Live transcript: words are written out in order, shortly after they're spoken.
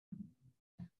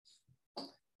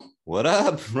What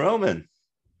up, Roman?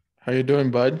 How you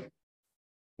doing, bud?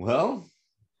 Well,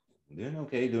 doing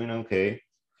okay, doing okay.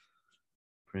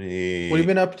 What have Pretty you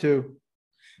been up to?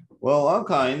 well, all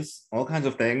kinds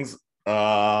of things.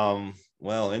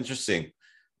 Well, interesting.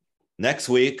 Next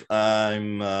week,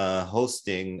 I'm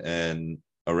hosting and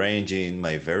arranging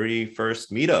my very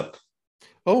first meetup.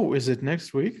 Oh, is it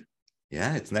next week?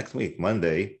 Yeah, it's next week,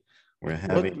 Monday. We're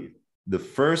What? having the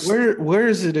first. Where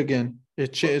is it again?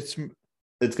 It's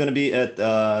It's going to be at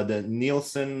the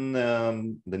Nielsen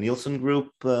Group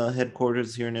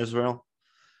headquarters here in Israel.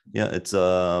 Yeah, it's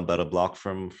about a block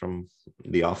from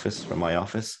the office, from my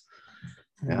office.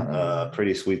 Yeah,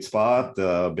 pretty sweet spot,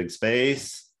 big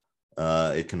space.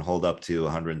 It can hold up to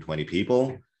 120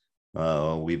 people.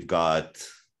 We've got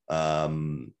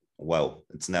well,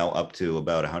 it's now up to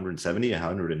about 170,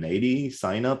 180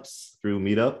 signups through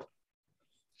Meetup.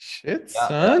 shit, Yeah, yeah,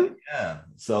 son. yeah.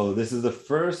 So this is the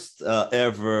first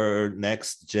ever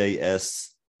Next.js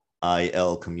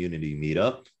IL community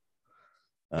meetup.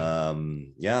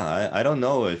 Yeah, I don't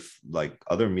know if like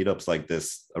other meetups like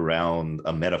this around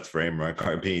a meta framework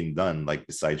are being done, like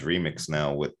besides Remix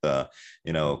now with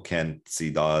Kent C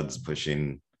Dodds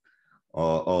pushing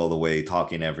all the way,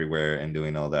 talking everywhere and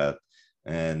doing all that.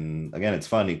 And again, it's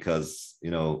funny because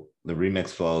the Remix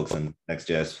folks and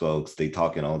Next.js folks, they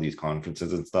talk in all these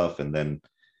conferences and stuff, and then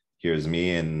here's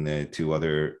me and two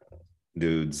other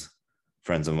dudes,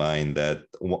 friends of mine, that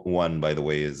one, by the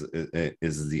way, is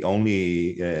the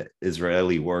only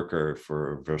Israeli worker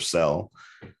for Vercel,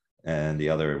 and the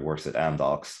other works at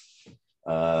Amdocs.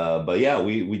 But yeah,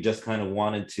 we just kind of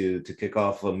wanted to kick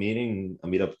off a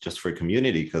meetup just for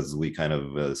community, because we kind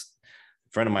of a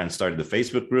friend of mine started the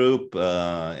Facebook group,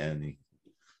 and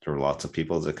there were lots of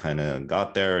people that kind of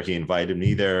got there. He invited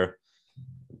me there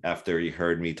after he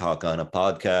heard me talk on a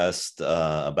podcast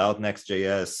about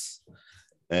Next.js.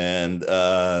 And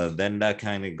then that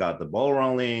kind of got the ball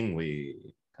rolling. We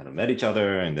kind of met each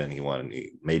other, and then he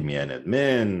made me an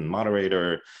admin,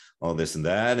 moderator, all this and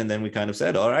that. And then we kind of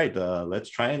said, all right, let's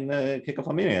try and kick off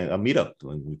a meetup.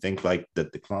 And we think like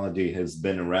that technology has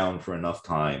been around for enough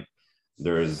time.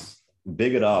 There's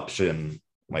big adoption,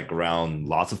 like around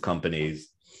lots of companies.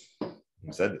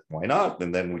 We said, why not?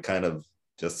 And then we kind of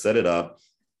just set it up,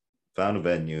 found a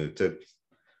venue, took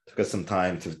us some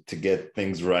time to get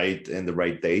things right and the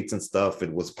right dates and stuff.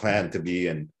 It was planned to be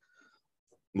in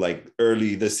like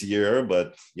early this year,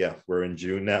 but yeah, we're in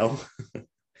June now.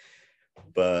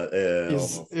 But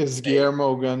Is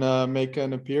Guillermo gonna make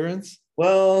an appearance?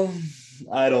 well,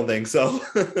 I don't think so.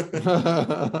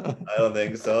 uh, I don't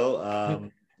think so.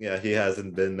 Yeah, he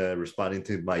hasn't been responding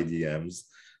to my DMs.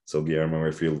 So Guillermo,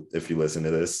 if you listen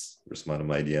to this, respond to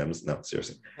my DMs. No,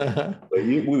 seriously. But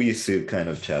we used to kind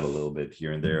of chat a little bit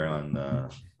here and there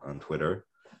on Twitter.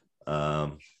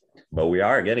 Um, but we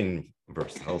are getting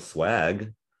Vercel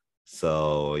swag.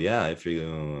 So yeah, if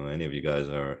any of you guys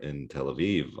are in Tel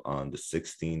Aviv on the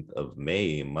 16th of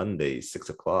May, Monday, 6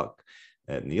 o'clock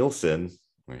at Nielsen,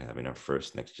 we're having our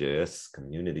first Next.js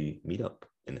community meetup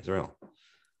in Israel.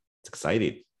 It's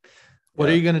exciting. what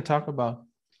are Yeah. you gonna talk about?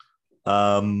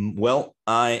 Well,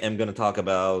 I am going to talk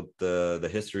about the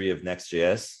history of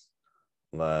Next.js,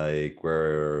 like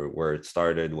where it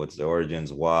started, what's the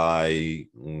origins, why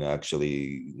we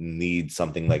actually need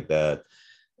something like that.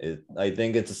 I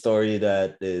think it's a story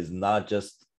that is not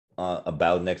just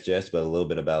about Next.js, but a little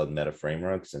bit about meta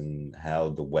frameworks and how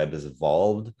the web has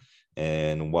evolved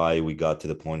and why we got to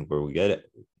the point where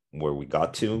we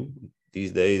got to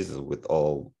these days with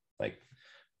all like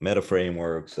meta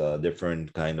frameworks,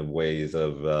 different kind of ways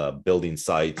of building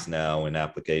sites now and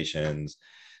applications,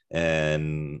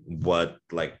 and what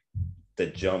like the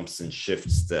jumps and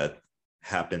shifts that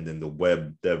happened in the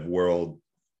web dev world,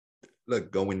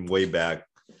 like going way back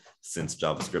since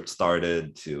JavaScript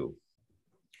started to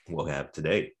what we have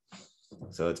today.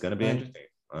 So it's going to be Right.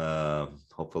 interesting.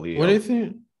 Hopefully, What do you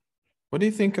think? What do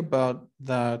you think about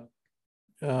that?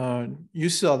 You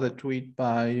saw the tweet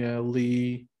by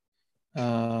Lee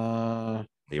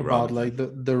Lee about Robinson. like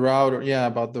the router, yeah,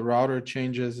 about the router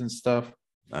changes and stuff.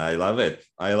 I love it.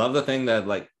 I love the thing that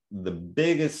like the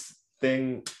biggest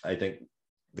thing, I think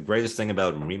the greatest thing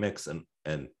about Remix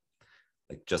and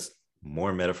like just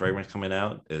more meta frameworks coming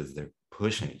out is they're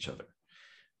pushing each other.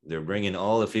 They're bringing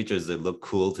all the features that look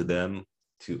cool to them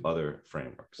to other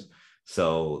frameworks.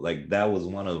 So like that was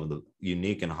one of the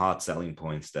unique and hot selling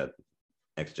points that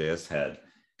XJS had,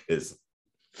 is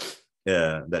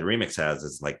that Remix has,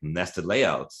 is like nested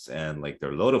layouts and like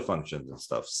their loader functions and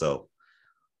stuff. So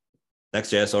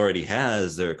Next.js already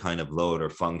has their kind of loader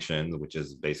function, which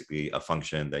is basically a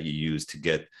function that you use to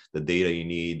get the data you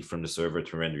need from the server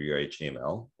to render your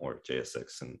HTML or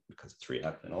JSX, and because it's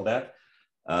React and all that.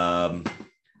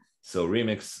 So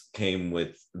Remix came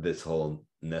with this whole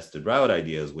nested route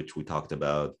ideas, which we talked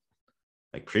about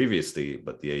like previously,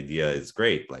 but the idea is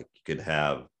great. Like you could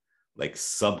have like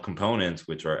subcomponents,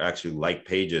 which are actually like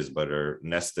pages, but are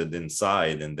nested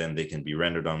inside, and then they can be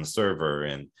rendered on the server,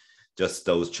 and just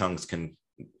those chunks can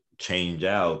change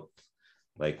out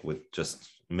like with just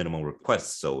minimal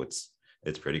requests. So it's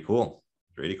pretty cool.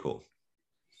 Pretty cool.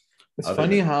 It's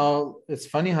funny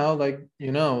how like,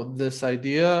 you know, this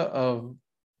idea of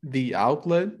the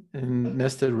outlet in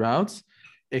nested routes,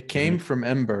 it came from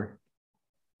Ember.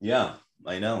 Yeah,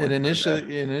 I know. It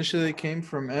initially came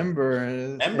from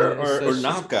Ember. Ember or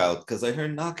Knockout, because I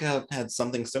heard Knockout had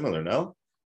something similar, no?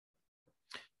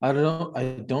 I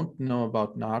don't know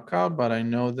about Knockout, but I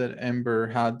know that Ember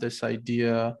had this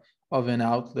idea of an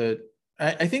outlet.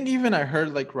 I think even I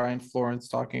heard like Ryan Florence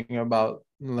talking about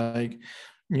like,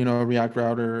 you know, React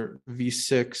Router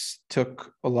v6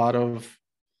 took a lot of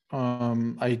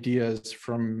ideas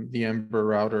from the Ember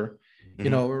router. You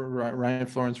know, Ryan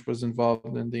Florence was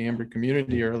involved in the Ember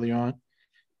community early on.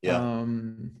 Yeah.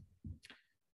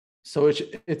 So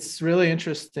it's really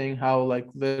interesting how like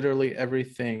literally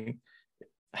everything,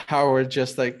 how we're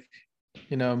just like,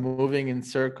 you know, moving in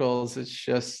circles. It's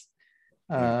just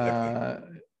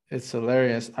it's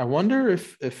hilarious. I wonder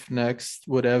if Next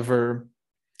would ever,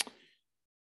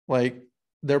 like,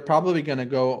 they're probably going to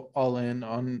go all in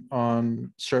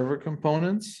on server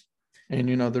components, and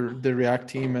you know the React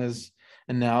team has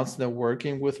announced they're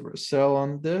working with Vercel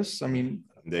on this. I mean,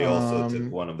 they also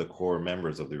took one of the core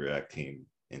members of the React team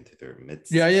into their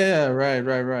midst. Yeah,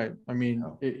 right. I mean,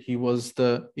 he was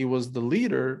the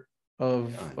leader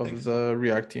of the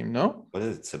React team. No, what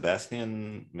is it,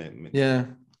 Sebastian? Yeah,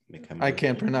 I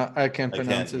can't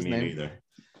pronounce his name either.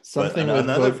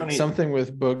 Something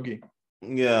with Boogie.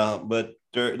 Yeah, but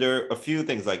there are a few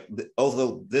things like,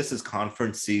 also this is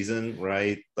conference season,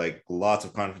 right? Like lots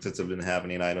of conferences have been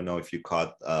happening. I don't know if you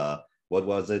caught what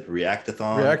was it,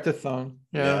 Reactathon?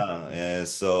 Yeah.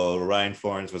 So Ryan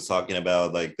Florence was talking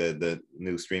about like the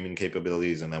new streaming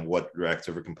capabilities and then what React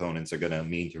server components are gonna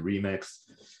mean to Remix.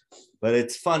 But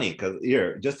it's funny because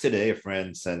here just today a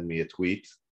friend sent me a tweet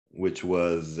which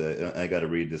was I got to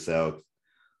read this out.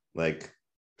 Like,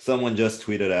 someone just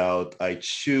tweeted out, I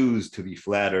choose to be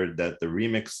flattered that the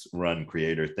Remix Run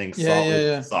creator thinks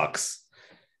Solid sucks.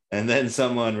 And then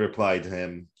someone replied to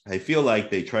him, I feel like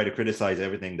they try to criticize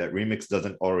everything that Remix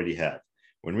doesn't already have.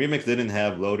 When Remix didn't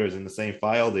have loaders in the same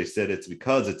file, they said it's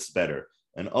because it's better.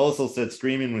 And also said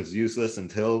streaming was useless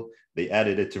until they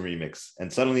added it to Remix.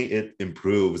 And suddenly it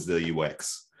improves the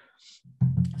UX.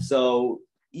 So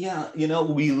yeah, you know,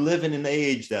 we live in an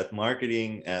age that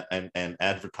marketing and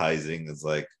advertising is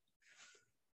like,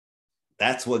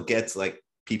 that's what gets like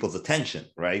people's attention,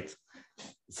 right?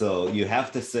 So you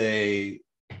have to say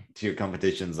to your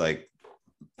competitions, like,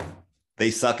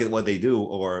 they suck at what they do,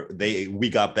 or we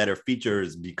got better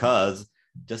features, because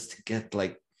just to get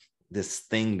like this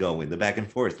thing going, the back and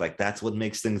forth, like that's what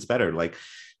makes things better. Like,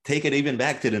 take it even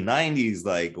back to the 90s,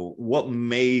 like what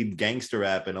made gangster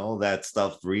rap and all that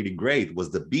stuff really great was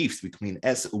the beefs between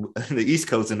the East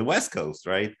Coast and the West Coast,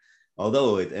 right?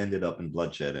 Although it ended up in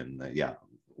bloodshed, and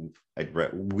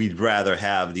we'd rather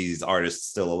have these artists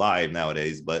still alive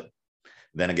nowadays, but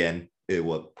then again, it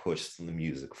what pushed the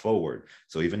music forward.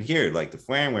 So even here, like the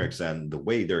frameworks and the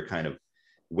way they're kind of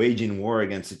waging war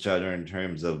against each other in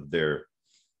terms of their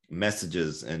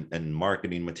messages and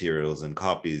marketing materials and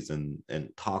copies and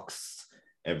talks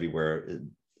everywhere,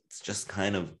 it's just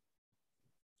kind of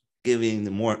giving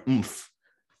more oomph.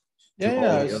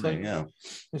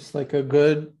 It's like a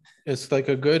good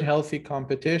healthy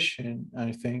competition,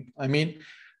 I think. I mean,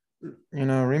 you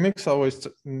know,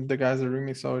 the guys at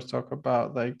Remix always talk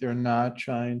about like they're not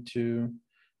trying to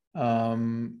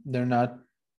they're not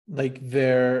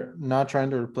trying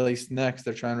to replace Next.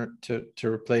 They're trying to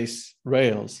replace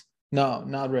Rails. No,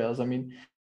 not Rails. I mean,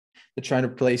 they're trying to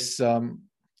replace.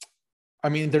 I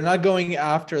mean, they're not going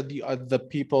after the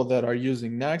people that are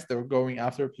using Next. They're going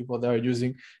after people that are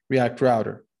using React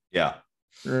Router. Yeah.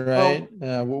 Right.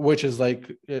 Which is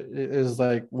like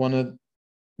one of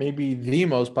maybe the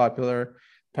most popular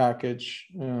package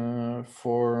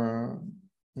for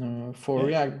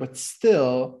React, but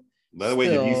still. By the way,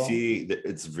 did you see that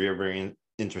it's very, very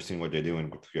interesting what they're doing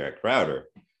with React Router,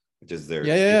 which is they're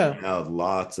taking out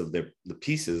lots of the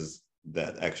pieces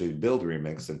that actually build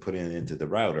Remix and putting it into the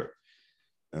router.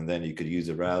 And then you could use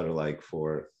a router like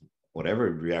for whatever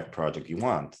React project you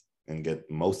want. and get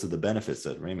most of the benefits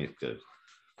that Remix could.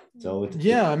 So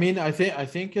yeah, I mean, I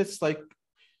think it's like,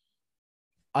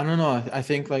 I don't know. I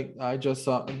think like I just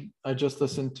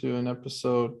listened to an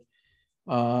episode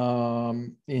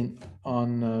in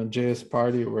on JS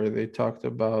Party where they talked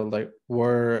about like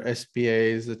where SPA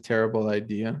is a terrible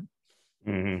idea.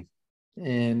 Mhm.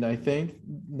 And I think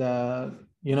that,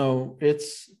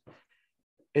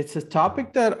 it's a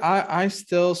topic that I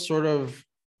still sort of,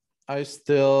 I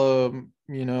still,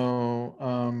 You're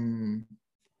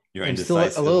I'm still a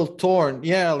indecisive. little torn.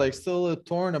 Yeah, like still a little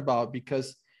torn about,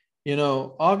 because,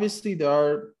 obviously there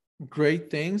are great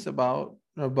things about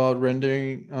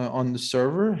rendering on the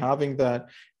server, having that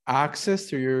access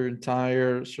to your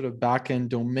entire sort of backend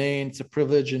domain. It's a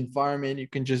privileged environment. You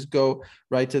can just go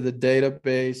right to the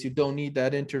database. You don't need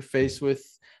that interface with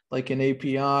like an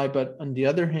API. But on the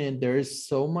other hand, there is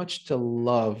so much to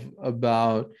love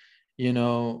about, you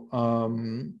know,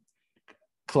 um,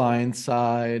 client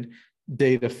side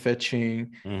data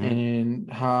fetching, Mhm.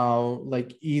 and how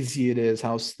like easy it is,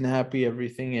 how snappy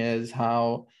everything is,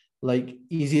 how like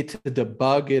easy to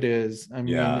debug it is. I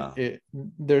mean, Yeah.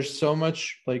 there's so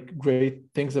much like great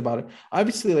things about it.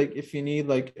 Obviously, like if you need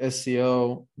like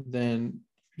SEO, then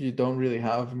you don't really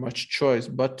have much choice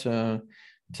but to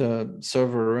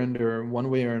server render one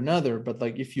way or another. But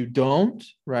like if you don't,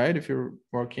 right, if you're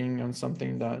working on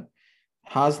something that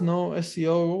has no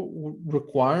SEO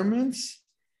requirements,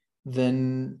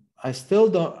 then I still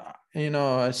don't,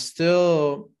 I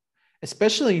still,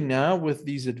 especially now with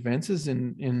these advances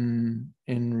in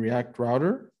React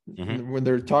Router, Mhm. when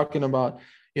they're talking about,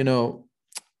 you know,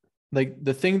 like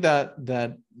the thing that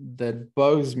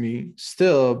bugs me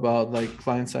still about like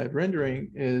client side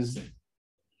rendering is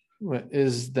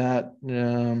that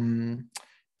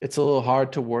it's a little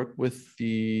hard to work with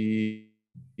the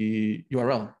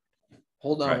URL.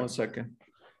 Hold on Right. one second.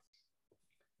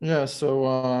 Yeah, so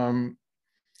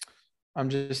I'm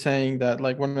just saying that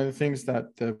like one of the things that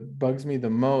bugs me the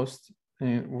most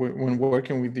when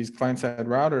working with these client-side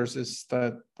routers is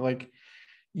that like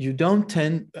you don't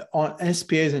tend on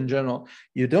SPAs in general,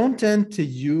 you don't tend to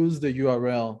use the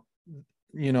URL,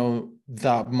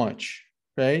 that much,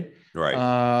 right?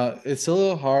 Right. It's a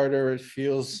little harder. It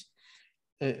feels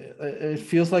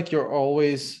like you're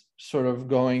always sort of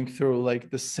going through like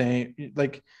the same,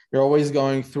 like you're always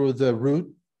going through the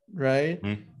root, right?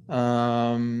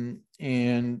 Mhm.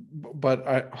 And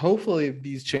but hopefully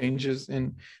these changes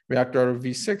in React Router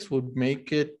v6 would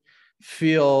make it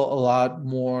feel a lot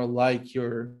more like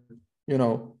you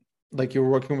know like you're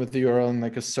working with the URL in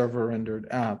like a server rendered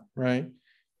app, right?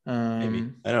 Maybe.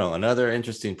 um I don't know. Another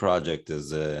interesting project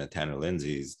is Tanner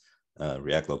Lindsay's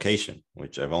React Location,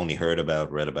 which I've only heard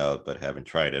about, read about, but haven't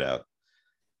tried it out.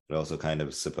 But also kind of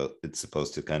it's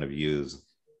supposed to kind of use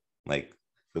like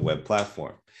the web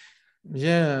platform,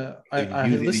 yeah, I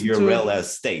using the listened to URL it.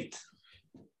 as state.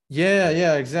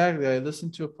 Yeah, exactly. I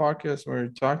listened to a podcast where he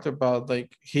talked about like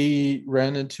he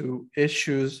ran into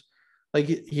issues, like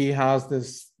he has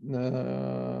this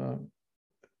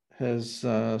his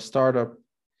startup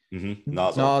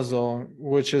Nozzle. Nozzle,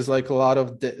 which is like a lot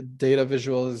of data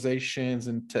visualizations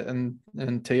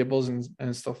and tables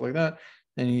and stuff like that.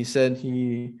 And he said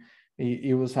he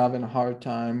was having a hard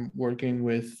time working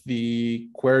with the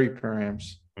query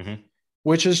params, Mm-hmm.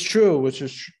 which is true, which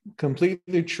is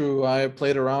completely true. I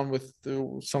played around with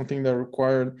something that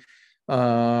required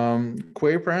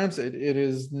query params. It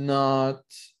is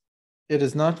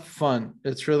not fun.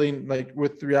 It's really like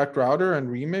with React Router and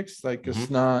Remix, like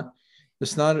Mm-hmm.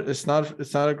 it's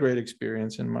not a great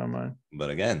experience in my mind. But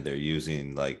again, they're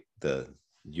using like the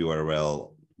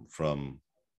URL from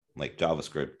like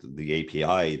JavaScript, the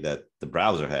API that the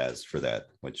browser has for that,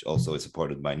 which also is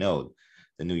supported by Node.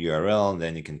 The new URL, and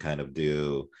then you can kind of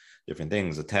do different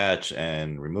things, attach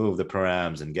and remove the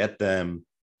params and get them.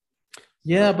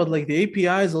 Yeah, But but like the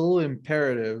API is a little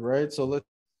imperative, right? So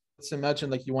let's imagine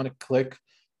like you want to click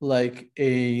like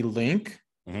a link,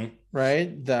 mm-hmm.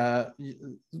 right? That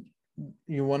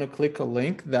you want to click a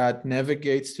link that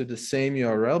navigates to the same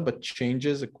URL but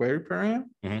changes a query param.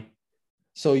 Mm-hmm.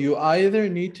 So you either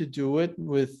need to do it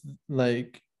with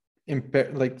like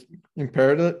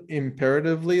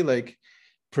imperatively like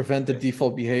prevent the Yes.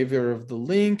 default behavior of the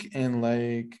link, and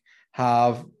like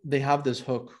they have this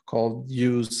hook called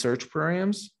use search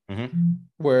params, Mm-hmm.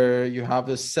 where you have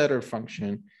this setter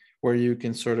function where you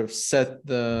can sort of set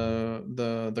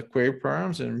the query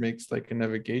params and it makes like a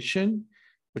navigation,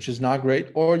 which is not great.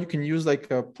 Or you can use like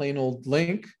a plain old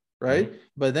link, Mm-hmm. right?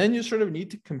 But then you sort of need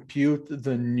to compute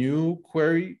the new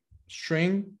query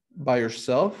string by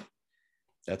yourself.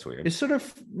 That's weird. It sort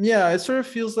of, yeah, it sort of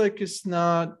feels like it's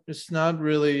not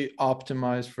really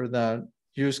optimized for that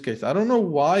use case. I don't know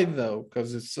why though,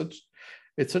 because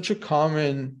it's such a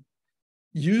common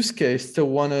use case to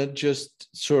want to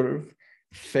just sort of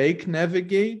fake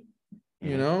navigate,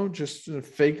 just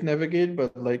fake navigate,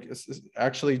 but like it's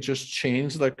actually just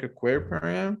change like a query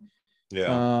param.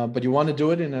 Yeah. But you want to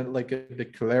do it in a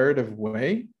declarative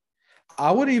way. I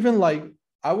would even like,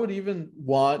 I would even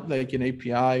want like an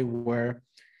API where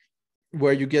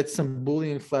you get some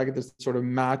Boolean flag that sort of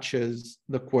matches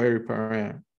the query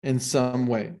param in some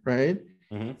way, right?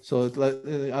 Mm-hmm. So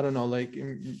I don't know, like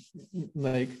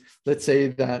let's say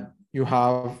that you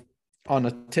have on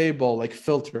a table like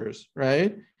filters,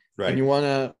 right? And Right. you want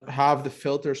to have the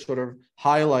filter sort of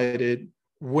highlighted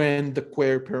when the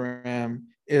query param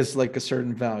is like a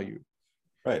certain value,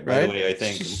 Right. By the right? way, I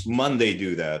think Monday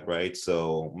do that, right?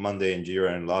 So Monday and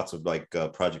Jira and lots of like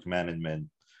project management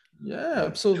Yeah,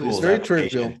 absolutely. It's tools very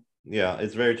trivial. application. Yeah,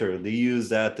 it's very true. They use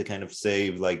that to kind of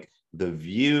save like the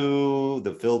view,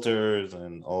 the filters,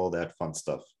 and all that fun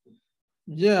stuff.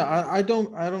 Yeah, I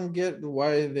don't get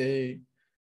why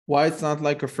it's not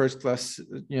like a first class,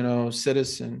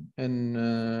 citizen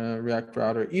in React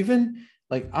Router. Even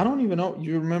like I don't even know.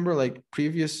 You remember like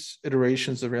previous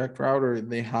iterations of React Router?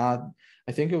 They had,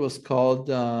 I think it was called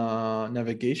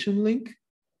navigation link.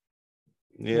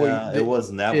 Wait, Yeah, it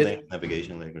was Navlink it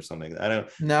navigation link or something. I don't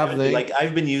Navlink. like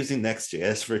I've been using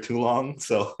Next.js for too long,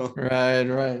 so Right,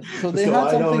 right. So they so had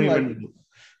I don't something like, even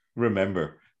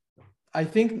remember. I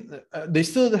think they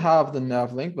still have the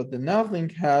navlink, but the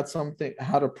navlink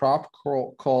had a prop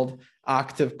called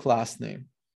active class name.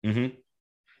 Mm-hmm.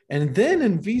 And then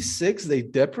in V6, they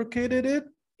deprecated it.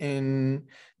 And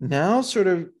now sort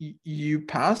of you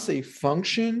pass a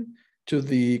function to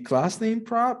the class name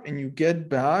prop and you get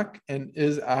back an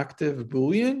is active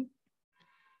Boolean.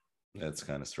 That's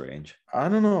kind of strange. I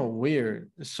don't know, weird.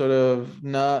 Sort of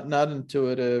not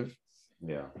intuitive.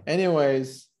 Yeah.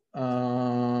 Anyways,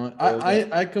 So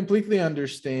I completely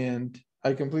understand.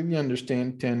 I completely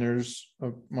understand Tanner's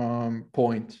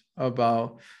point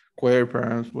about query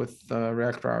params with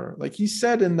React Router. Like he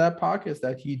said in that podcast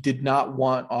that he did not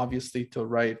want, obviously, to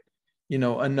write,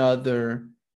 another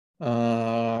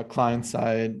client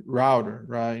side router,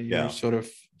 right? He yeah. sort of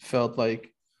felt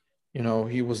like,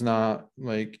 he was not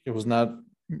like it was not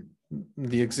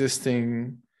the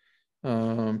existing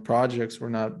projects were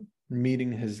not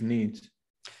meeting his needs.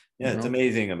 Yeah, it's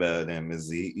amazing about him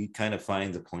is he kind of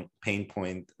finds a pain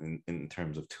point in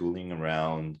terms of tooling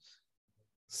around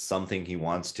something he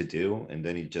wants to do, and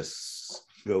then he just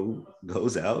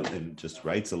goes out and just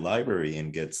writes a library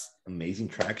and gets amazing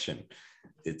traction.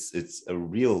 It's a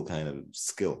real kind of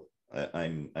skill.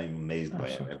 I'm amazed by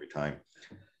him every time.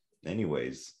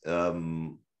 Anyways,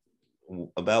 about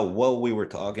what we were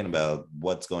talking about,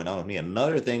 what's going on with me.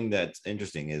 Another thing that's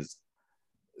interesting is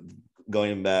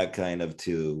going back kind of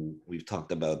to, we've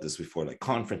talked about this before, like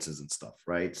conferences and stuff,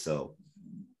 right? So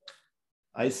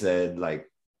I said like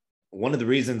one of the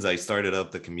reasons I started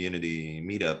up the community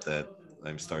meetup that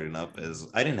I'm starting up is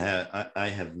I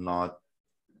have not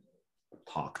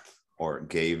talked or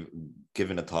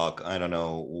given a talk. I don't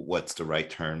know what's the right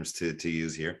terms to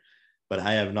use here, but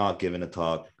I have not given a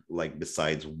talk like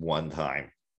besides one time,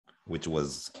 which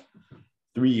was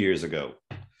 3 years ago.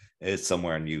 It's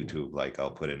somewhere on YouTube, like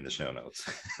I'll put it in the show notes.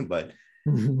 But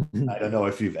I don't know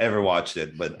if you've ever watched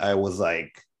it, but I was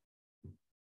like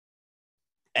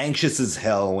anxious as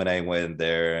hell when I went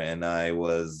there, and I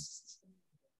was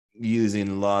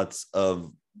using lots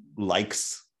of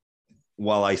likes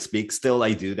while I speak. Still,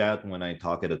 I do that when I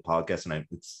talk at a podcast, and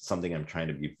it's something I'm trying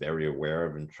to be very aware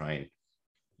of and trying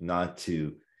not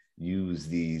to use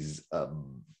these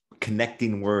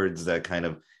connecting words that kind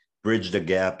of bridge the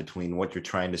gap between what you're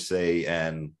trying to say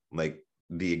and like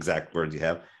the exact words you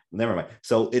have. Never mind.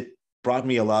 So it brought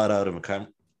me a lot out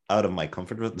of my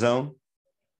comfort zone.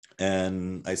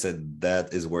 And I said,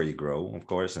 that is where you grow, of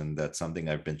course. And that's something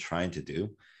I've been trying to do.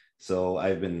 So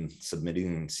I've been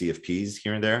submitting CFPs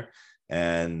here and there,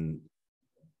 and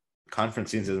conference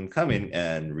season coming,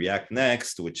 and React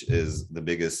Next, which is the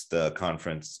biggest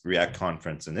React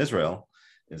conference in Israel,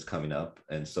 is coming up.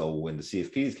 And so when the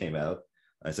CFPs came out,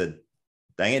 I said,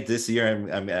 dang it, this year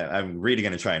I'm really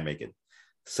going to try and make it.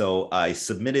 So I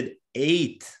submitted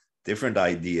 8 different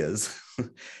ideas,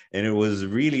 and it was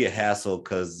really a hassle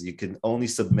because you can only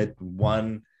submit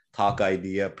one talk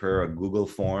idea per a Google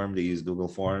form. They use Google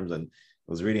Forms, and it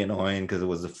was really annoying because it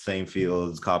was the same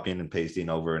fields, copying and pasting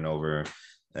over and over,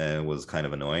 and it was kind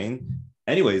of annoying.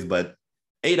 Anyways, but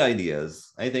 8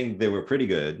 ideas. I think they were pretty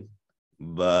good,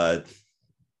 but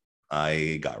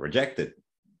I got rejected.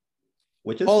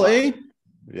 which is All fine. 8?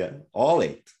 Yeah, all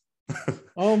 8.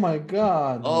 Oh my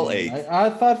God, All man. 8. I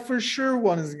thought for sure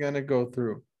one is gonna go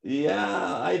through.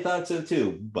 Yeah, I thought so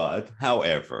too. But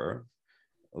however,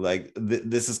 like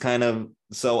this is kind of,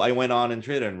 so I went on in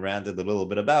Twitter and ranted a little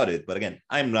bit about it. But again,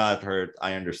 I'm not hurt.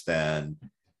 I understand,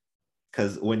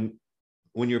 because when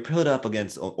you're put up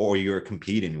against, or you're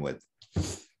competing with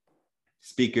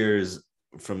speakers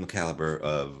from the caliber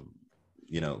of,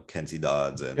 Kenzie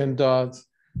Dodds and And Dodds.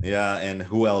 yeah, and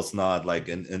who else not, like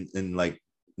in like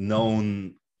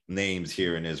known names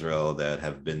here in Israel that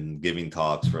have been giving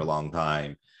talks for a long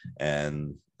time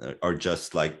and are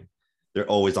just like, they're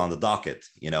always on the docket.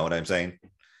 You know what I'm saying?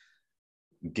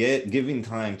 Giving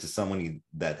time to someone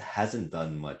that hasn't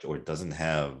done much or doesn't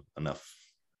have enough,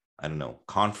 I don't know,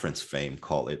 conference fame,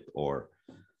 call it, or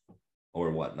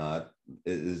whatnot,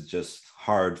 is just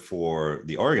hard for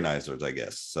the organizers, I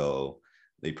guess. So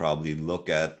they probably look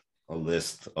at a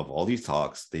list of all these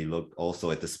talks. They look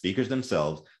also at the speakers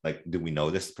themselves. Like, do we know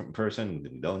this person?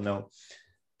 We don't know.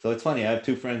 So it's funny. I have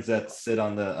 2 friends that sit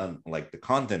on like the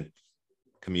content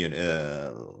community,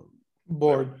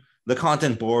 Board. the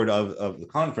content board of the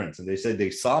conference, and they said they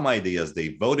saw my ideas. They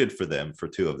voted for them, for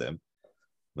 2 of them,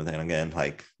 but then again,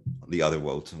 like, the other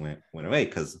votes went away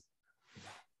because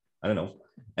I don't know.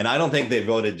 And I don't think they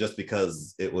voted just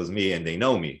because it was me and they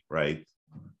know me, right?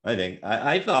 I think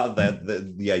I thought that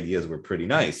the ideas were pretty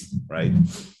nice, right?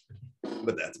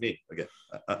 But that's me. Again,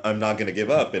 I'm not going to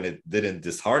give up, and it didn't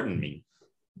dishearten me.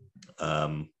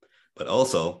 But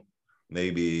also,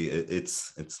 maybe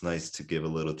it's nice to give a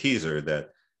little teaser that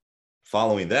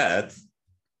following that,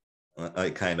 I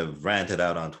kind of ranted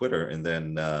out on Twitter, and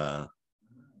then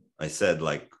I said,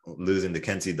 like, losing to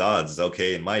Kenzie Dodds is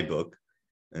okay in my book.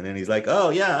 And then he's like, oh,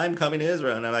 yeah, I'm coming to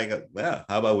Israel. And I'm like, yeah,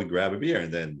 how about we grab a beer?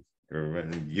 And then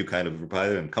you kind of replied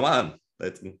to him, come on,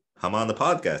 let's come on the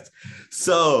podcast.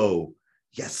 So,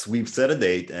 yes, we've set a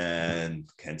date, and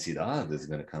Kenzie Dodds is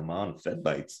going to come on Fed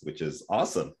Bites, which is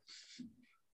awesome.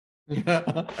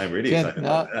 Yeah. I'm really excited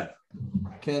about that.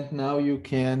 Kent, now you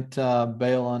can't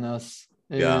bail on us.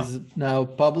 It Yeah. is now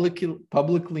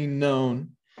publicly known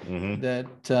that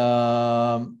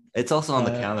it's also on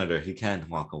the calendar. He can't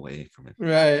walk away from it.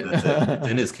 Right. That's it. It's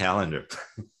in his calendar.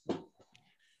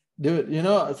 Dude,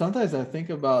 sometimes I think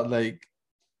about, like,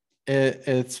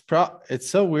 it's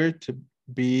so weird to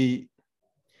be,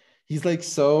 he's like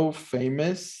so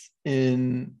famous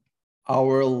in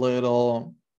our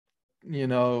little,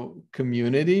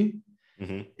 community.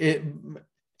 Mm-hmm.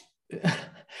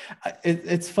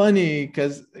 It's funny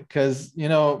because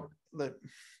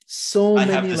so I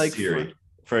many, have like, theory.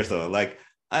 First of all, like,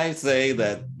 I say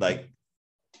that, like,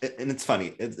 and it's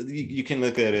funny. You can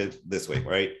look at it this way,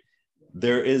 right?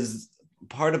 There is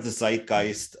part of the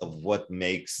zeitgeist of what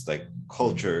makes, like,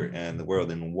 culture and the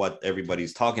world and what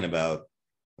everybody's talking about.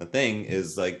 The thing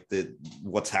is, like,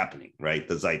 what's happening, right?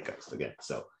 The zeitgeist again.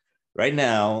 So right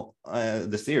now,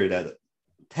 the theory that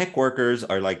tech workers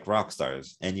are like rock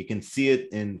stars, and you can see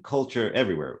it in culture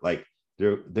everywhere. Like,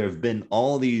 there have been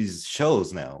all these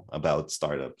shows now about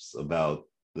startups, about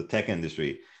the tech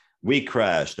industry. We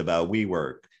Crashed, about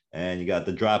WeWork, and you got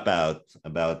The Dropout,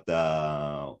 about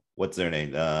what's their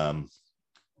name,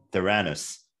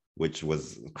 Theranos, which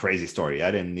was a crazy story.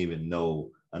 I didn't even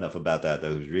know enough about that.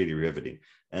 That was really riveting.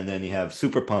 And then you have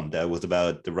Super Pumped, that was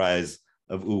about the rise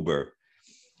of Uber.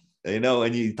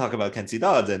 And you talk about Kenzie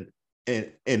Dodds, and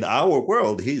in our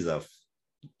world, he's a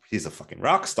fucking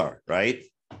rock star, right?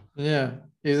 Yeah,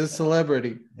 he's a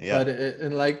celebrity. Yeah. But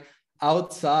and like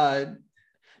outside,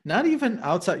 not even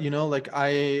outside, like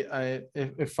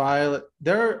if I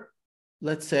there,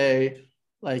 let's say,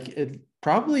 like, it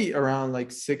probably around like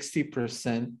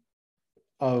 60%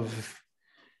 of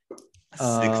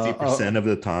 60% of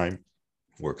the time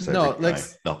works every time.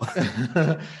 No.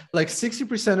 Like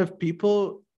 60% of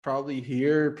people probably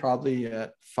here, probably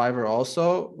at Fiverr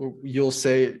also, you'll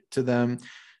say to them,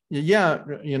 yeah,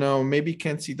 maybe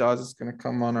Kenzie Dodds is going to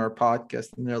come on our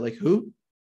podcast. And they're like, who?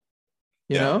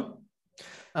 Yeah.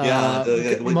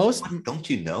 Most, don't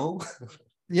you know?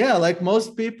 Yeah, like,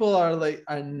 most people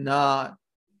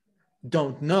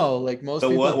don't know. Like, most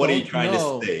people. So what are you trying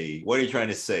to say? What are you trying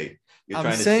to say? You're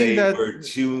trying to say that we're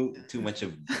too much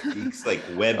of geeks, like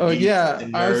web geeks. Yeah,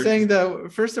 and nerds? I'm saying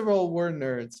that, first of all, we're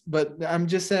nerds, but I'm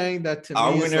just saying that to me.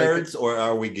 Are we nerds or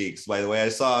are we geeks? By the way, I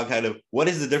saw kind of, what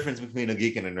is the difference between a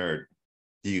geek and a nerd?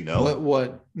 Do you know?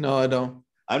 What? No, I don't.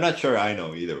 I'm not sure I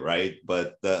know either, right?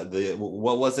 But the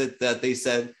what was it that they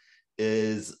said?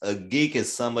 Is a geek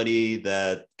is somebody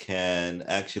that can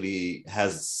actually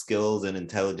has skills and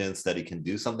intelligence that he can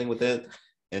do something with it,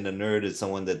 and a nerd is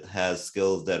someone that has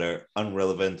skills that are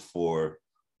irrelevant for,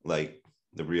 like,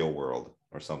 the real world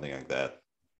or something like that.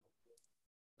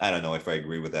 I don't know if I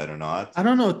agree with that or not. I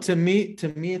don't know. To me,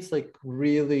 it's like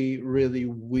really, really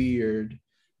weird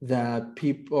that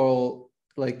people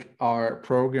like are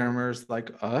programmers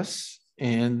like us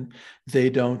and they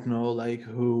don't know like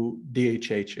who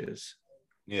DHH is,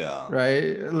 Yeah.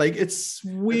 right? Like it's It's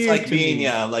weird like to being, me.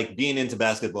 yeah, like being into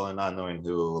basketball and not knowing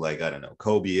who, like, I don't know,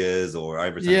 Kobe is or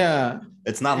Iverson. Yeah,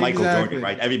 It's not Michael Jordan, exactly.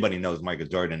 right? Everybody knows Michael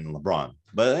Jordan and LeBron,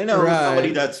 but you know, somebody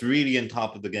Right. that's really in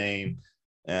top of the game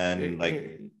and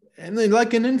like, And then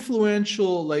like an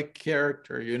influential like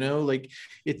character, you know, like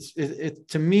it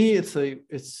to me it's like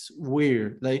it's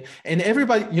weird, like, and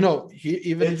everybody, you know,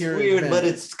 even it's here in weird, but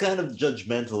Ben. it's kind of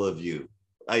judgmental of you.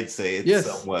 I'd say it's Yes,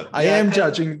 somewhat, I yeah, am kind of,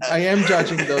 judging. I am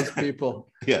judging those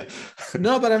people. yeah.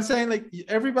 No, but I'm saying like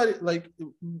everybody, like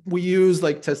we use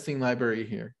like testing library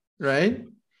here, right?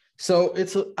 So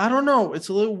it's I don't know. It's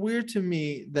a little weird to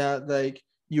me that like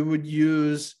you would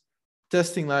use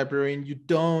testing library and you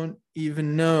don't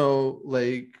even know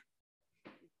like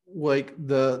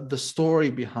the story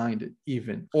behind it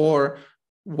even or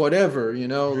whatever, you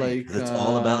know, Right. like 'Cause it's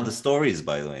all about the stories,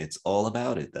 by the way. It's all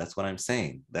about it. That's what I'm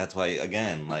saying. That's why,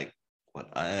 again, like what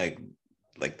I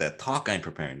like that talk I'm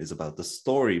preparing is about the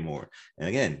story more. And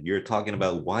again, you're talking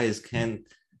about why is Ken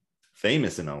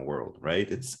famous in our world, right?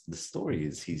 It's the story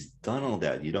is he's done all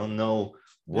that. You don't know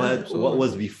yeah, what absolutely.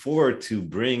 was before to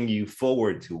bring you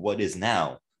forward to what is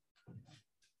now.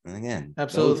 And again,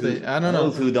 Absolutely. I don't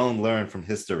those know. who don't learn from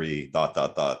history, dot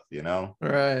dot dot, you know?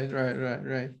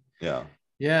 Right. Yeah.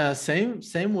 Yeah,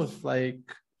 same with like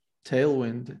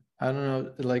Tailwind. I don't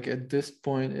know, like at this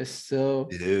point it's still,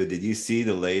 Dude, did you see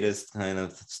the latest kind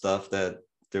of stuff that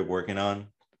they're working on?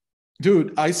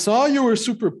 dude, I saw you were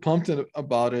super pumped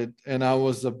about it and I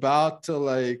was about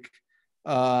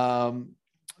um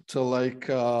to like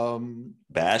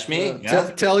Bash me? Yeah.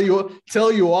 tell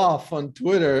you off on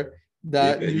Twitter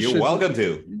that You're welcome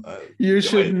to. you Do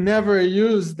should it. never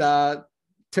use that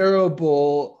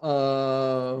terrible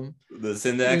The you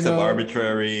syntax of know.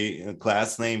 arbitrary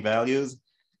class name values.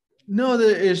 No,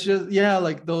 it's just, yeah,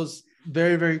 like those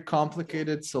very, very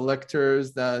complicated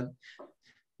selectors that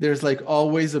there's like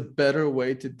always a better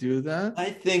way to do that. I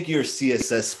think you're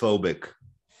CSS phobic.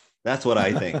 That's what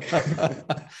I think.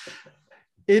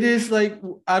 It is like,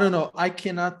 I don't know, I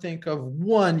cannot think of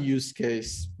one use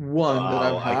case, one that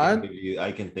I've Oh, had.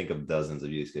 I can think of dozens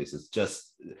of use cases.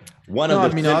 Just one No, of I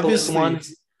the mean, simplest obviously,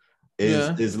 ones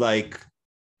yeah. is like,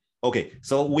 okay,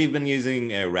 so we've been using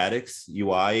Radix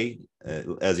UI,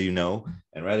 as you know,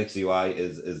 and Radix UI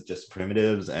is just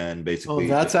primitives and Oh, basically,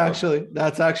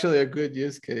 that's actually a good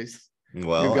use case. You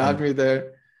well, got and me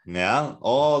there. yeah, Yeah.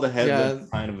 all the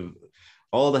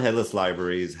headless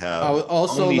libraries I have would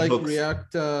also only like hooks.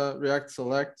 React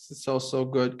Select. It's also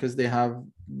good because they have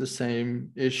the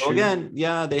same So issue. again,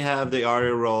 yeah, they have the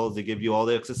ARIA roles, they give you all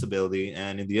the accessibility,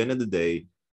 and in the end of the day,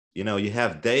 you know, you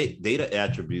have data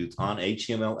attributes on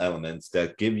HTML elements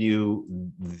that give you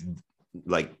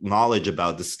like knowledge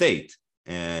about the state,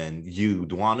 and you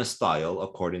want to style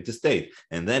according to state.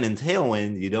 And then in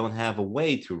Tailwind, you don't have a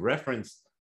way to reference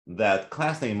that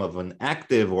class name of an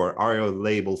active or ARIA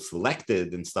label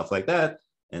selected and stuff like that.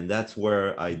 And that's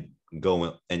where I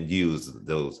go and use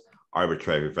those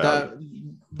arbitrary values.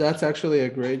 That that's actually a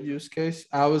great use case.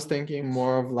 I was thinking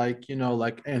more of like, you know,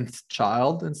 like nth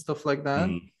child and stuff like that.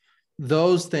 Mhm.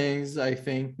 Those things I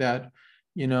think that,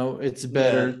 you know, it's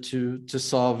better Yeah. to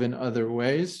solve in other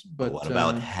ways. But But what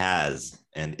about has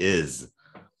and is?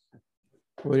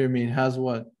 what do you mean? Has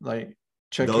what? Like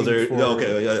Those checking are for.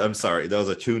 okay. I'm sorry. Those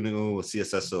are two new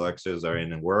CSS selectors are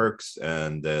in works,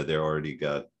 and they already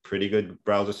got pretty good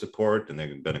browser support, and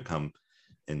they're going to come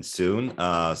in soon.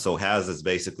 So has is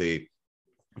basically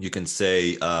you can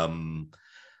say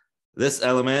this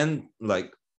element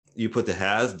like you put the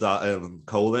has dot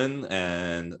colon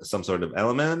and some sort of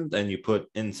element, and you put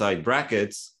inside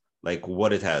brackets like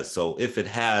what it has. So if it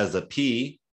has a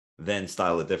p, then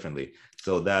style it differently.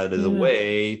 So that is a Yeah.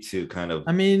 way to kind of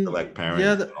I mean, select yeah,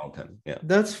 parent and all kind. Yeah.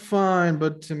 that's fine,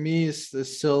 but to me,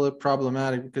 it's still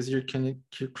problematic because you're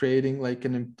creating like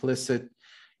an implicit,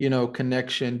 you know,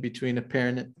 connection between a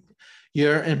parent.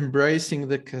 You're embracing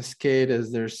the cascade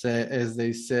as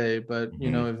they say, but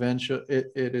you know, Mhm. eventually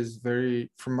it is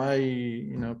very, from my,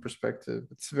 you know, perspective,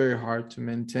 it's very hard to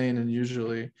maintain, and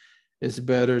usually it's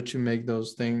better to make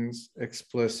those things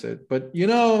explicit. But you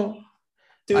know,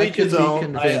 To I each his could be own.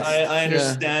 convinced. I Yeah.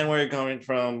 understand where you're coming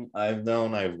from. I've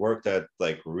worked at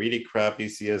like really crappy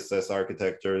CSS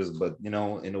architectures, but you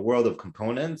know, in the world of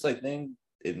components, I think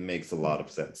it makes a lot of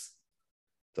sense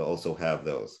to also have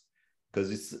those because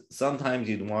sometimes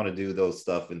you'd want to do those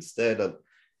stuff instead of,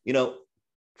 you know,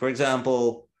 For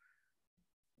example,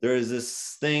 there is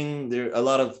this thing there a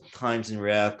lot of times in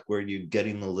React where you get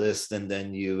in the list and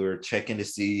then you're checking to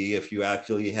see if you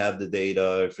actually have the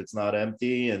data, if it's not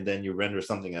empty, and then you render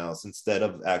something else instead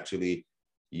of actually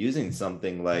using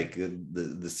something like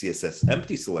the CSS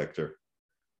empty selector.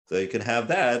 So you can have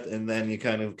that, and then you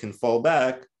kind of can fall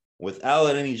back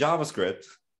without any JavaScript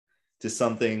to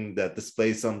something that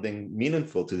displays something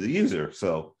meaningful to the user.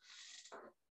 So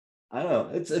I don't know.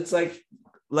 It's like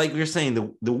you're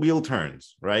saying, the wheel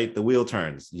turns, right? The wheel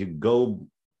turns. You go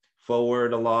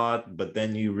forward a lot, but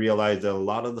then you realize that a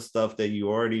lot of the stuff that you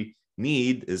already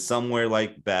need is somewhere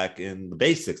like back in the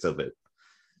basics of it.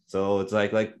 So it's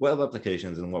like web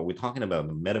applications and what we're talking about,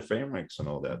 the meta frameworks and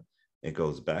all that. It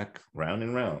goes back round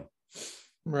and round.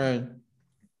 Right.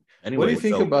 Anyway, what do you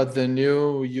think about the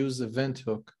new use event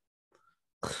hook?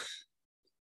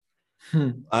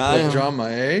 Like drama,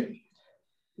 eh?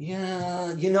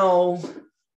 Yeah,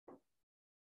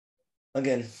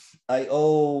 again,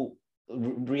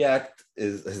 React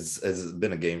has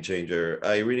been a game changer.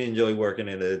 I really enjoy working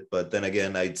in it, but then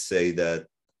again, I'd say that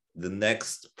the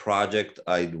next project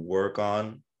I'd work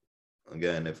on,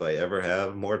 again, if I ever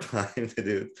have more time to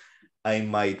do it, I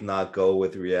might not go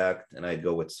with React and I'd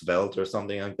go with Svelte or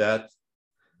something like that.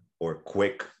 Or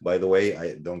Quick, by the way.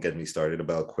 I don't get me started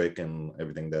about Quick and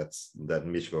everything that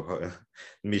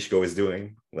Mishko is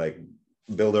doing. Like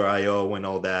Builder.io and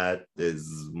all that is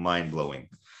mind-blowing.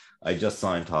 I just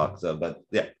saw in talks, but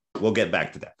yeah, we'll get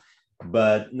back to that.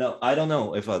 But no, I don't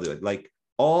know if I'll do it. Like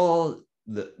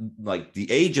the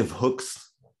age of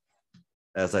hooks,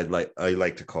 as I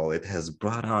like to call it, has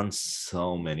brought on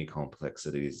so many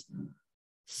complexities,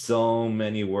 so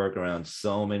many workarounds,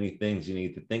 so many things you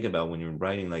need to think about when you're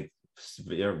writing like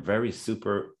very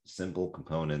super simple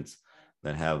components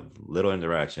that have little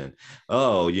interaction.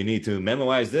 Oh, you need to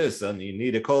memorize this and you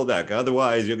need a callback.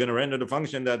 Otherwise, you're going to render the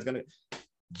function that's going to...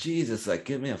 Jesus, like,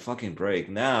 give me a fucking break.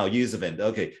 Now, use event.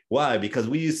 Okay, why? Because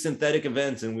we use synthetic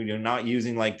events and we're not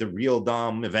using like the real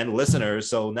DOM event listeners.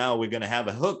 So now we're going to have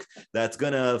a hook that's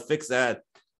going to fix that.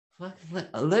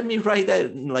 Let me write that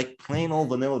in like plain old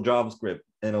vanilla JavaScript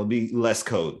and it'll be less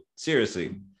code.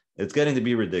 Seriously, it's getting to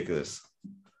be ridiculous.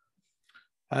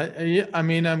 I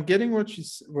mean, I'm getting what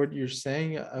you're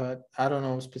saying. I don't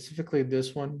know, specifically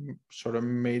this one sort of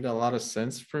made a lot of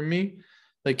sense for me.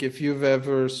 Like if you've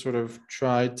ever sort of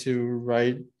tried to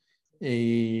write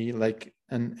an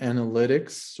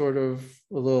analytics sort of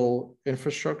a little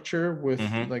infrastructure with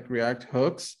like React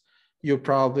hooks, you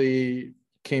probably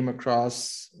came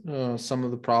across some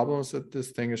of the problems that this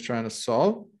thing is trying to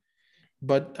solve.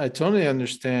 But I totally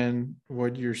understand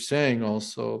what you're saying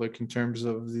also, like in terms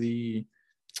of the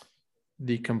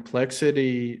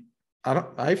complexity.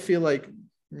 I feel like,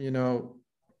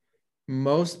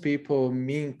 most people,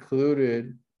 me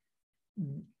included,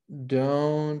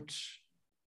 don't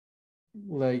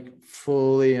like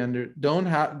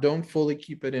don't fully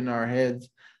keep it in our heads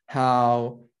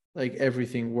how like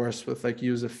everything works with like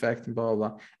use effect and blah blah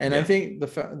blah. And I think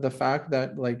the fact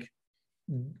that like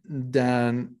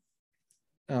Dan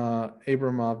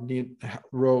Abramov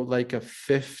wrote like a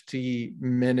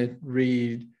 50-minute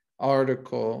read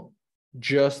article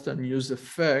just on use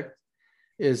effect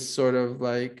is sort of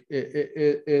like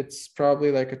it's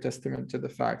probably like a testament to the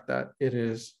fact that it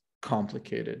is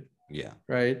complicated. Yeah.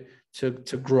 Right. To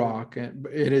grok, and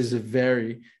it is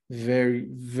very, very,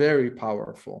 very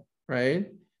powerful. Right.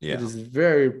 Yeah. It is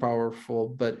very powerful,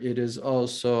 but it is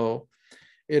also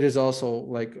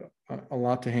like a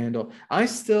lot to handle. I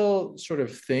still sort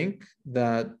of think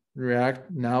that React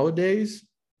nowadays.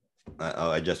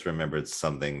 I just remembered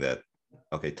something that,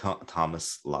 okay,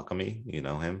 Thomas Lockamy, you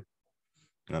know him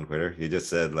on Twitter. He just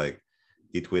said, like,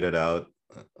 he tweeted out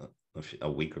a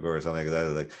week ago or something like that,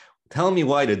 like, tell me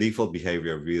why the default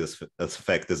behavior of use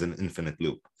effect is an infinite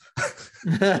loop.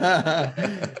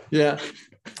 Yeah.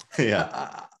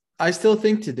 Yeah. I still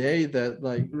think today that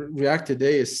like React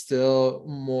today is still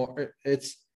more,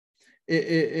 it's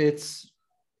the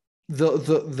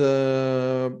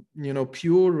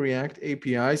pure React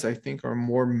APIs, I think, are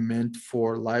more meant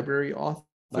for library authors.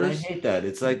 But I hate that.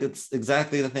 It's like, it's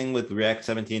exactly the thing with React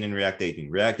 17 and React 18.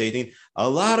 React 18, a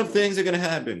lot of things are going to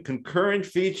happen. Concurrent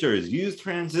features, use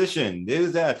transition,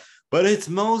 use that. But it's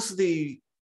mostly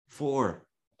for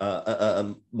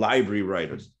library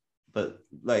writers. But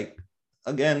like,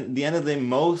 again, at the end of the day,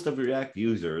 most of React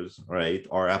users, right,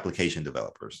 are application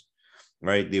developers,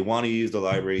 right? They want to use the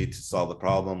library to solve the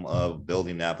problem of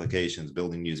building applications,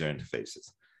 building user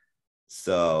interfaces.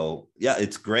 So yeah,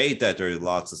 it's great that there's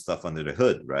lots of stuff under the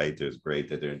hood, right? There's great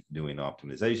that they're doing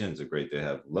optimizations. It's great they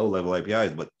have low-level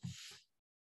APIs, but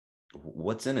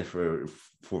what's in it for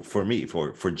me,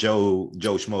 for Joe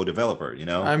Schmo developer, you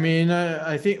know? I mean,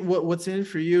 I think what's in it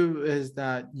for you is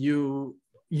that you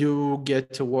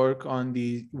get to work on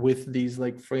with these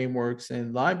like frameworks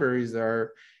and libraries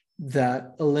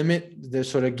that limit, they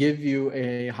sort of give you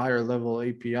a higher level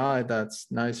API that's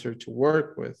nicer to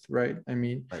work with, right? I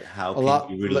mean, But how a can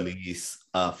lot, you release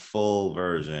a full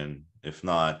version, if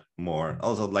not more?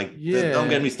 Also, like, don't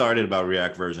get yeah, me started about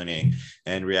React versioning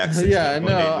and React yeah, 16.8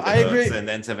 no, with the I hooks, agree. and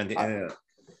then 17.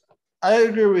 I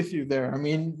agree with you there. I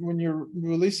mean, when you're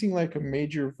releasing like a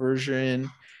major version,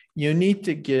 you need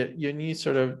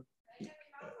sort of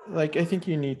like, I think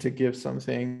you need to give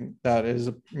something that is,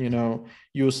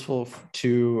 useful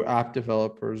to app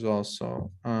developers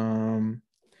also.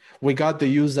 We got the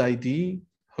use ID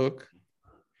hook,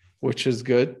 which is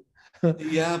good.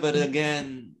 Yeah, but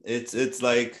again, it's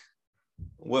like,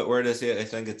 where does it? I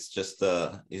think it's just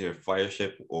either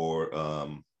Fireship or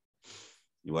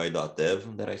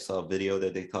UI.dev that I saw a video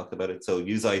that they talked about it. So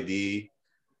use ID,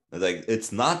 like,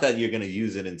 it's not that you're gonna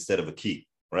use it instead of a key,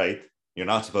 right? You're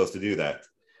not supposed to do that.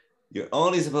 You're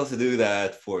only supposed to do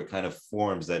that for kind of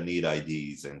forms that need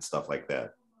IDs and stuff like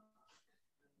that.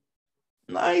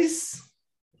 Nice.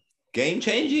 Game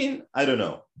changing? I don't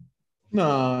know. No,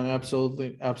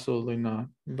 absolutely, absolutely not.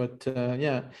 But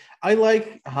yeah, I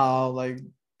like how like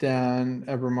Dan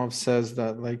Abramov says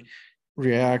that like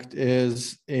React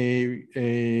is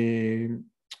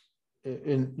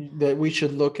that we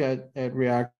should look at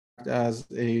React as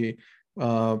a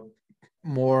uh,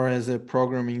 more as a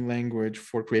programming language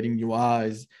for creating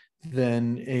UIs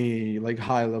than a like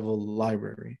high level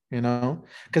library,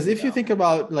 because if you Yeah. think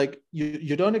about like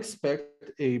you don't expect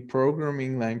a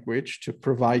programming language to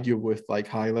provide you with like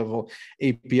high level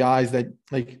APIs that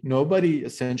like nobody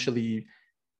essentially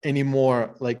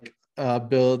anymore like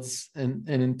builds an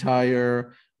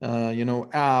entire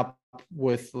app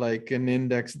with like an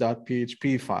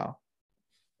index.php file,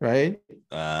 right?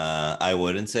 I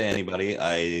wouldn't say anybody.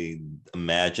 I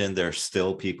imagine there's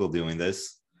still people doing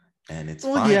this, and it's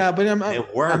Well, fine. yeah, but It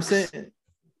I'm works. saying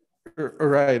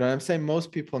right. I'm saying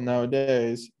most people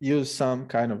nowadays use some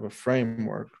kind of a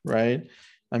framework, right?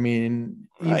 I mean,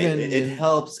 Right. even It in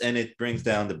helps and it brings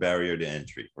down the barrier to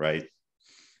entry, right?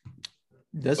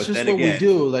 that's But just then what we again,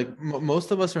 do. Like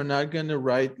most of us are not going to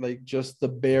write like just the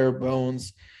bare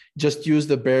bones, just use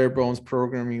the bare bones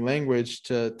programming language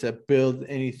to build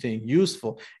anything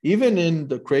useful. Even in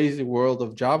the crazy world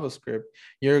of JavaScript,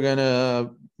 you're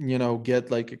gonna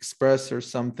get like Express or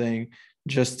something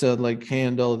just to like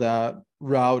handle that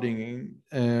routing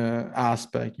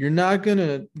aspect. You're not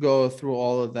gonna go through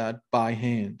all of that by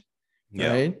hand, yeah.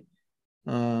 right?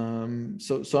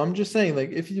 So I'm just saying,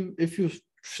 like, if you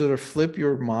sort of flip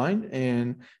your mind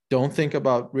and don't think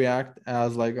about React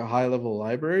as like a high level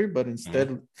library, but Mhm. instead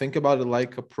think about it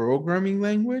like a programming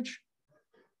language,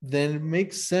 then it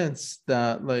makes sense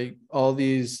that like all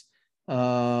these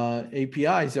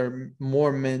APIs are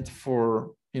more meant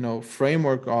for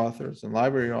framework authors and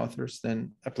library authors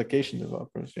than application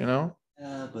developers. Yeah,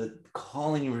 but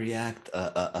calling React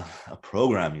a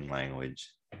programming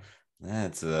language,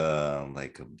 that's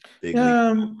like a big leap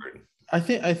Yeah, forward.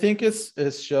 I think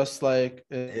it's just like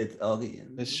It's all the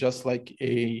it's just like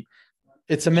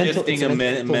it's a mental shifting it's a a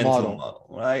mental mental model.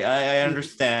 model. I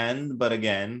understand, but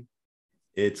again,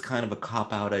 it's kind of a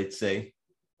cop out, I'd say,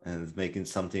 and it's making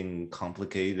something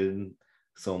complicated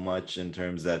so much in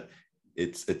terms that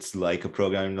it's like a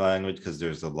programming language because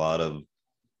there's a lot of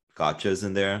gotchas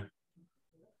in there.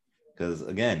 Because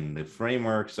again, the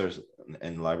frameworks are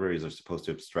and libraries are supposed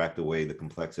to abstract away the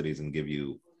complexities and give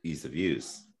you ease of use,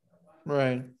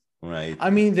 Right. right? I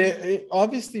mean,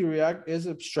 obviously React is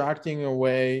abstracting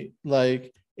away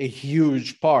like a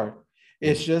huge part.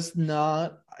 It's Mhm. just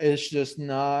not. It's just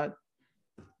not.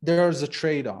 There's a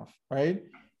trade-off, right?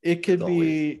 It As could always,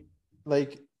 be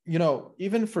like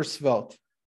even for Svelte,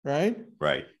 right?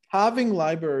 right? Having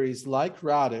libraries like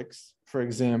Radix, for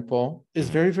example, is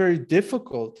Mhm. very very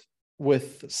difficult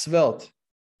with Svelte,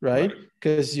 right? Right.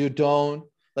 Because you don't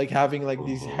like having like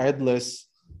these Oh. headless.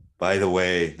 By the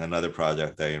way, another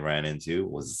project I ran into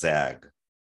was Zag.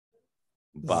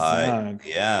 Zag.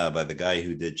 By the guy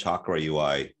who did Chakra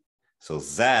UI. So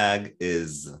Zag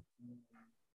is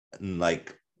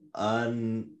like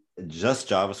on just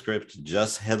JavaScript,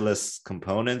 just headless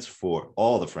components for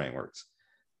all the frameworks.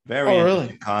 Very Oh, really?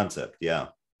 interesting concept. Yeah,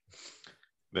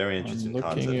 very I'm interesting looking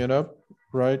concept. it up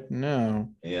right now.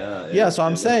 Yeah, Yeah, so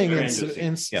I'm it's saying very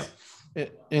interesting. Yeah,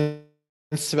 in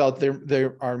Svelte they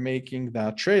are making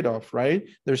that trade-off, right?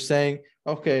 They're saying,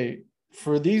 okay,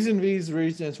 for these and these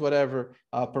reasons, whatever,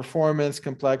 performance,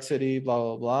 complexity, blah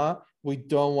blah blah, we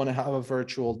don't want to have a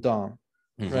virtual DOM.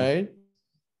 Mm-hmm. right?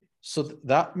 So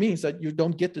that means that you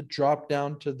don't get to drop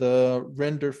down to the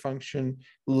render function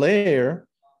layer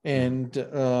and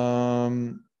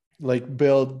like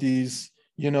build these,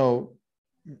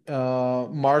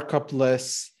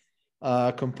 markup-less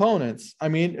components. I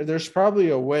mean, there's probably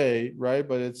a way, right?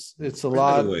 But it's a By the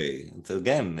lot. way,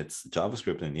 it's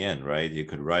JavaScript in the end, right? You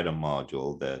could write a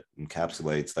module that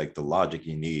encapsulates like the logic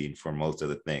you need for most of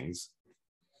the things,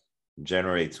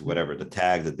 generates whatever the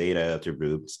tag, the data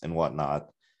attributes, and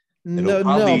whatnot. It'll No, no,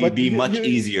 probably but be much you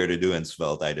easier to do in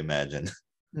Svelte, I'd imagine.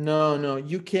 no,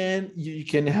 you can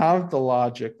have the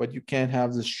logic, but you can't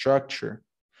have the structure.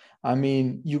 I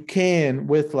mean, you can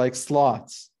with like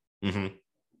slots. Mm-hmm.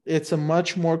 It's a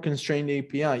much more constrained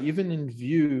API. Even in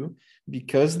Vue,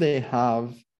 because they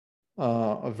have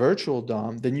a virtual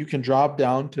DOM, then you can drop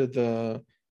down to the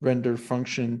render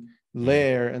function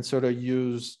layer and sort of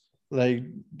use like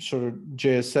sort of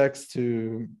JSX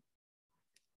to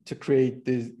create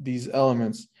these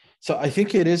elements. So I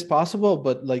think it is possible,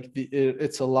 but like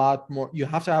it's a lot more. You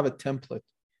have to have a template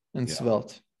in Yeah.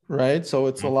 Svelte, right? So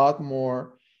it's a lot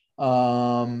more.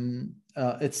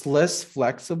 It's less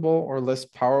flexible or less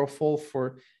powerful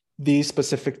for these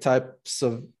specific types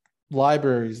of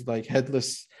libraries, like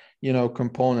headless,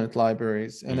 component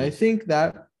libraries. And I think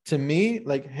that to me,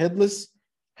 like headless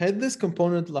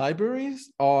component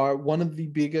libraries are one of the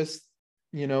biggest,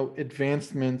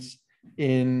 advancements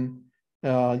in.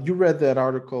 You read that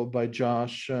article by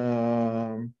Josh.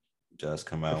 Just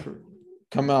come out.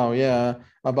 Kamau, yeah,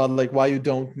 about like why you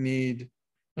don't need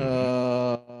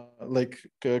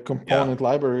component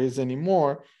libraries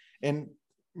anymore. And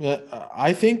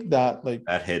I think that like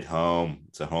that hit home.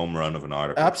 It's a home run of an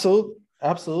article.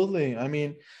 Absolutely. I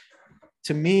mean,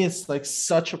 to me, it's like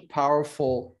such a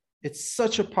powerful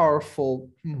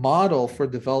model for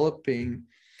developing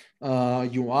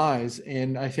UIs.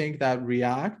 And I think that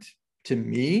React, to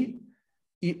me,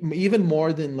 even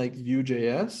more than like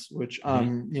Vue.js, which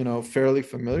I'm fairly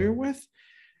familiar with,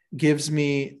 gives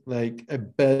me like a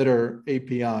better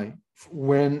API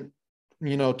when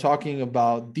talking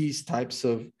about these types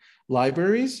of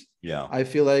libraries. Yeah, I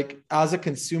feel like as a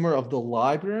consumer of the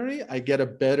library, I get a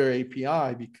better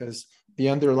API because the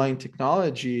underlying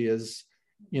technology is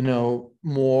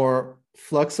more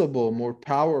flexible, more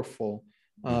powerful,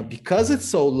 because it's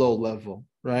so low level,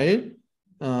 right?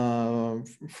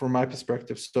 From my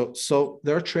perspective. So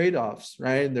there are trade-offs,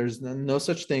 right? There's no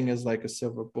such thing as like a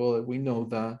silver bullet. We know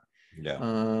that. Yeah.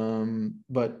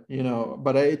 But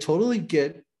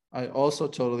I also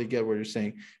totally get what you're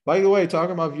saying. By the way,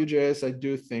 talking about Vue.js, I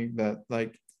do think that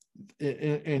like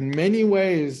in many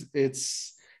ways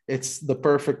it's the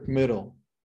perfect middle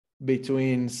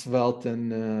between Svelte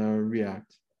and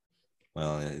React.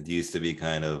 Well, it used to be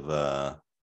kind of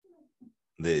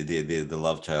the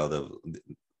love child of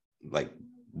like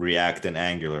React and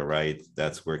Angular, right?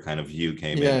 That's where kind of Vue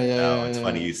came in. Now it's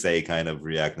funny you say kind of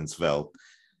React and Svelte.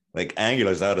 Like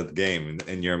Angular's out of the game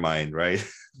in your mind, right?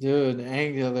 Dude,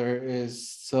 Angular is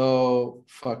so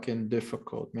fucking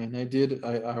difficult, man.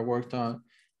 I worked on.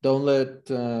 Don't let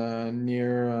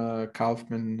Nir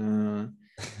Kaufman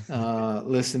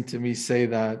listen to me say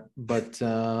that, but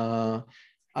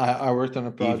I worked on a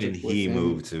Even project with he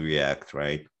moved him. to React,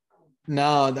 right?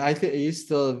 No, I think he's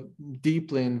still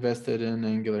deeply invested in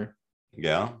Angular.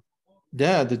 Yeah.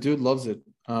 Yeah, the dude loves it.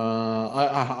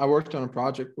 I worked on a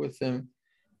project with him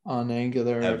on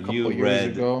Angular a couple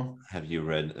years ago. Have you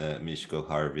read Mishko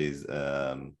Harvey's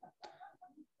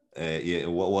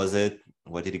what was it?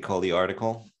 What did he call the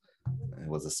article? It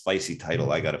was a spicy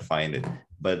title. I gotta find it.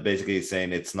 But basically, he's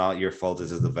saying it's not your fault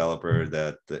as a developer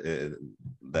that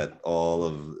all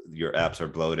of your apps are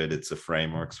bloated. It's a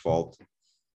framework's fault.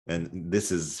 And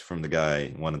this is from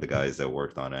one of the guys that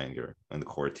worked on Angular and the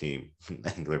core team,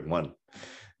 Angular 1.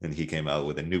 And he came out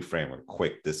with a new framework.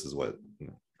 Quick, this is what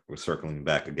we're circling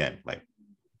back again, like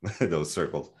those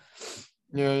circles.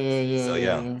 So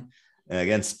yeah. And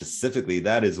again, specifically,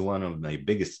 that is one of my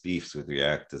biggest beefs with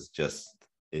React is just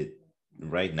it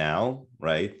right now,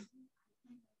 right?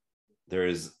 There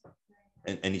is,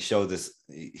 and he showed this.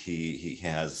 He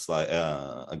has like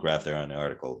a graph there on the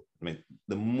article. I mean,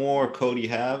 the more code you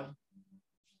have,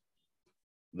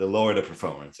 the lower the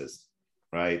performance is,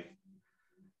 right?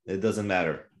 It doesn't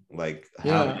matter like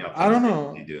how many I don't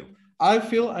know. you do. I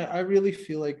really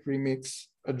feel like Remix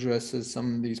addresses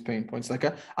some of these pain points. Like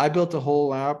I built a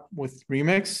whole app with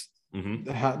Remix,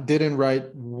 didn't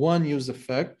write one use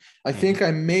effect. I think I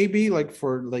maybe like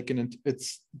for like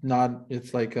it's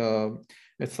like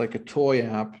a toy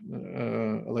app,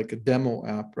 like a demo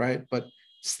app, right? But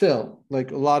still, like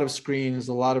a lot of screens,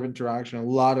 a lot of interaction, a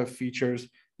lot of features.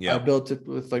 I Yeah. built it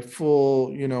with like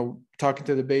full, talking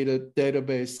to the beta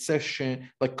database session,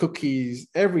 like cookies,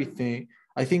 everything.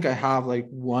 I think I have like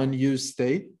one use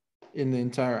state in the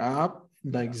entire app,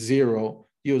 like zero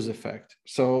use effect.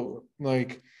 So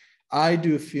like I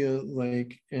do feel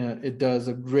like it does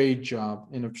a great job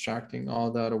in abstracting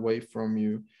all that away from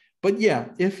you. But yeah,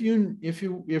 if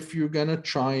you're gonna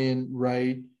try and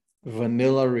write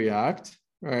vanilla React,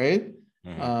 right?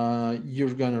 Mhm.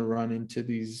 You're gonna run into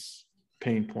these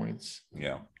pain points.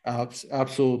 Yeah.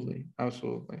 Absolutely,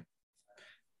 absolutely.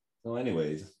 So,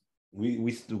 anyways,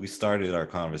 we started our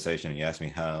conversation. You asked me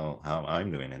how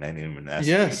I'm doing, and I didn't even ask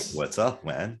you Yes. what's up,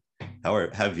 man.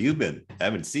 Have you been? I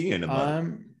haven't seen you in a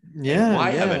month. And Yeah, why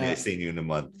haven't I yeah, seen you in a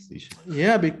month?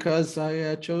 yeah. Because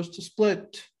I chose to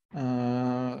split.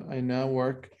 I now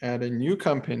work at a new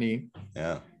company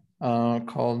Yeah,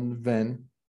 called Ven,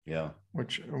 yeah.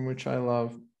 which I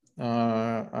love.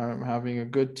 I'm having a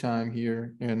good time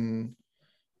here in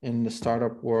the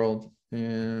startup world,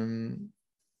 and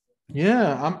yeah,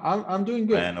 I'm doing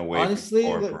good. Ran away from Honestly,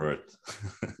 corporate.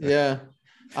 yeah,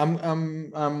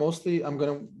 I'm mostly I'm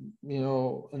gonna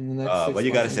in the next What six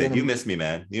you months gotta I'm say? You gonna. miss me,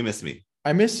 man. You miss me.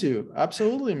 I miss you.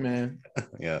 Absolutely, man.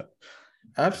 Yeah.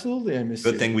 Absolutely, I miss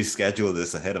Good you. thing we scheduled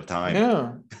this ahead of time.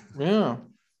 Yeah, yeah.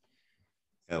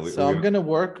 Yeah, So I'm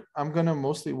gonna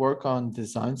mostly work on the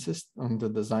design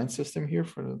system here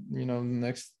for the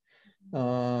next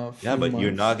yeah, few but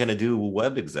you're not months. gonna do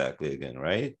web exactly again,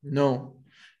 right? No,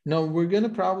 no, we're gonna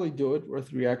probably do it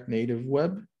with React Native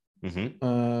Web.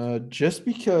 Mm-hmm. Just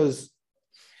because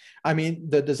I mean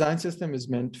the design system is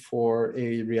meant for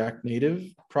a React Native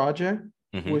project,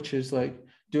 Mm-hmm. which is like,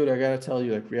 dude, I gotta tell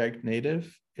you, like React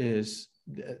Native is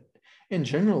in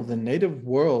general, the native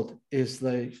world is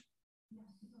like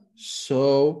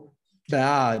so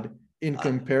bad in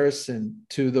comparison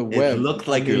to the It web. looked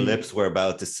I like your mean, lips were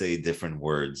about to say different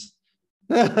words.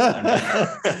 it,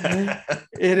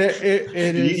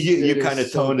 it is You it kind is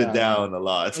of so toned it bad. down a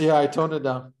lot. Yeah, I toned it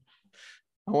down.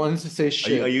 I wanted to say Are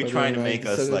shit, you but trying then to I make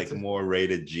us decided like to. more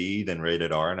rated G than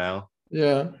rated R now?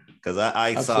 Yeah, Because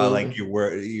I saw like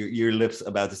absolutely. your lips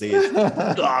about to say is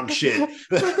dog shit.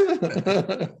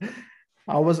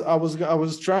 I was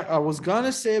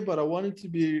gonna say it, but I wanted to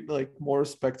be like more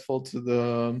respectful to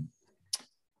the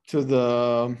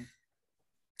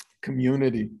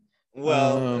community.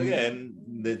 Well, Um, again,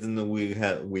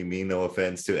 we mean no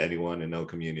offense to anyone in no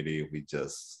community. We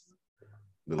just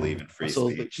believe in free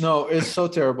Absolutely. speech. No, it's so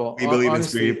terrible. We believe in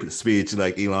Honestly. speech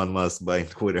like Elon Musk buying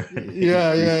Twitter.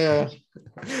 Yeah, yeah, yeah.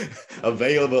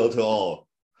 Available to all.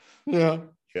 Yeah.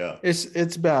 Yeah.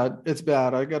 It's bad. It's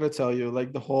bad. I gotta tell you,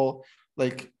 like the whole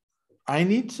like I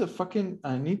need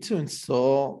to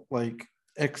install like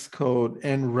Xcode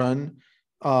and run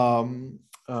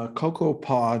Cocoa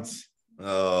Pods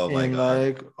Oh my and God.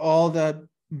 like all that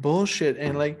bullshit.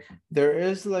 And like there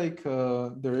is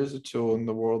a tool in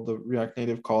the world of React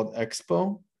Native called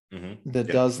Expo that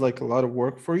Yeah. does like a lot of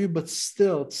work for you, but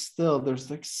still there's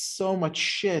like so much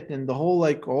shit and the whole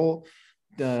like all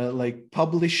the like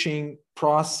publishing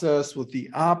process with the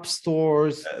app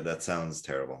stores. That sounds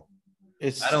terrible. I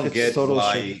it's don't it's get total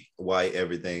shit. why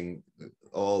everything,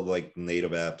 all like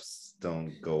native apps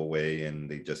don't go away and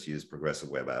they just use progressive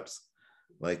web apps.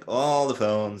 Like all the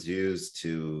phones used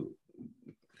to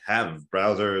have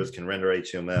browsers can render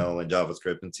HTML and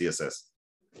JavaScript and CSS.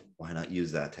 Why not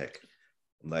use that tech?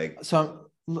 Like So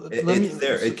let me it's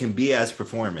there. It can be as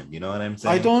performant. You know what I'm I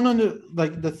saying? don't under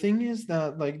like the thing is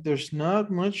that like there's not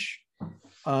much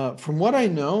from what I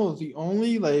know, the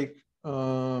only like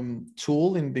tool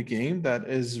in the game that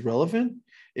is relevant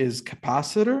is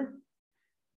Capacitor,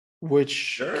 which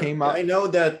Sure. came I out. know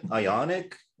that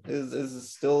Ionic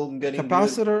is still getting good.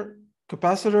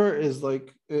 Capacitor is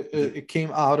like it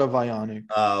came out of Ionic.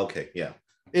 Okay. Yeah.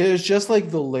 It is just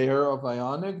like the layer of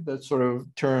Ionic that sort of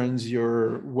turns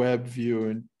your web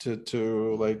view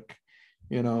into like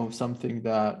something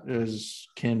that is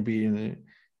can be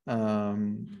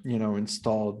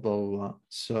installed, blah, blah, blah.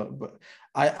 So but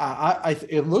I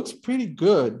it looks pretty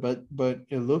good, but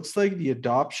it looks like the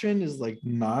adoption is like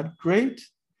not great,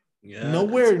 Yeah.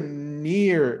 nowhere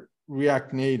near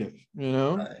React Native,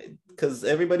 Because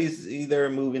everybody's either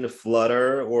moving to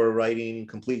Flutter or writing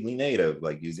completely native,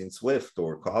 like using Swift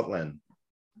or Kotlin.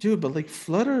 dude. But like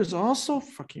Flutter is also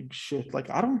fucking shit. Like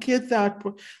I don't get that.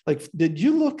 Like, did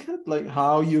you look at like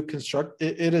how you construct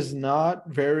it? It is not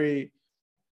very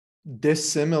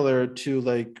dissimilar to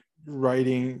like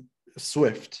writing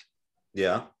Swift.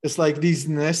 Yeah. It's like these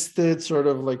nested sort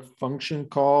of like function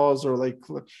calls or like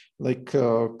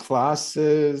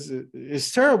classes.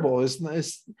 It's terrible. It's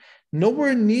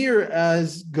nowhere near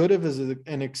as good of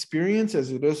an experience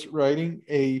as it is writing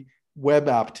a web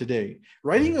app today.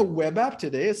 Writing a web app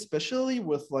today, especially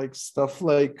with like stuff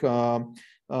like as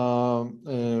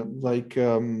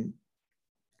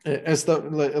the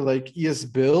like ES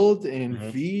Build and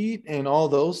Vite and all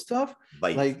those stuff,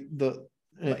 Vite. like the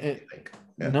Vite,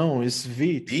 yeah. no, it's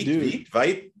Vite, dude.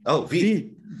 Vite. Oh,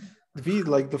 Vite. Vite,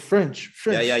 like the French.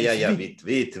 Yeah. Vite.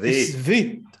 It's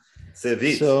Vite. C'est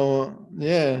Vite. So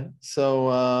yeah, so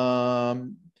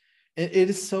it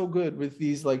is so good with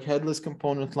these like headless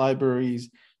component libraries,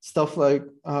 stuff like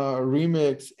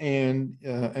Remix and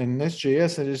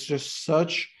SJS.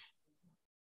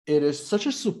 It is such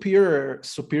a superior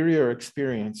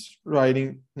experience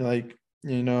writing like,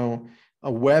 you know,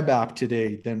 a web app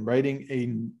today than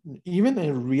writing even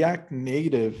a React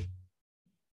Native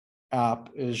app.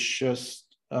 Is just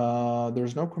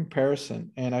there's no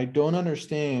comparison. And I don't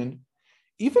understand,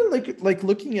 even like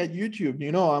looking at YouTube,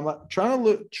 you know, I'm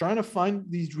trying to find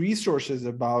these resources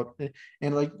about it,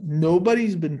 and like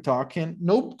nobody's been talking.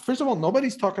 No, first of all,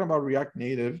 nobody's talking about React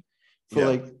Native for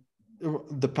like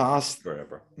the past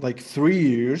forever, like 3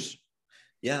 years.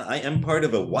 Yeah, I am part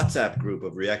of a WhatsApp group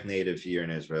of React Native here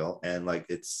in Israel, and like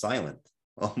it's silent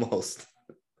almost.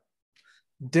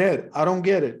 Dead. I don't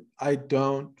get it. I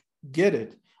don't get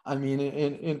it. I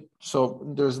mean, so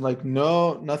there's like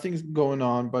nothing's going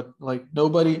on, but like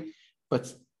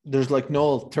but there's like no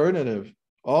alternative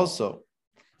also.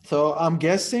 So I'm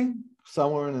guessing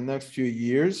somewhere in the next few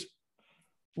years,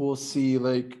 we'll see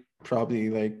like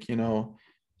probably like, you know,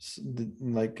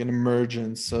 like an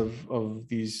emergence of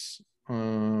these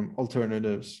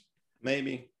alternatives.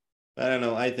 Maybe. I don't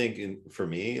know. I think for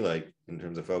me, like in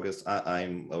terms of focus,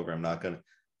 I'm not gonna.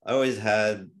 I always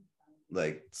had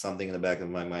like something in the back of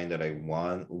my mind that I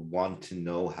want to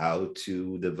know how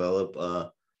to develop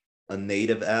a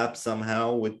native app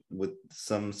somehow with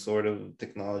some sort of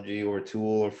technology or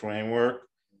tool or framework.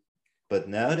 But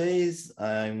nowadays,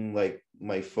 I'm like,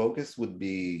 my focus would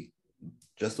be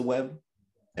just the web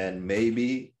and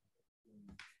maybe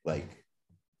like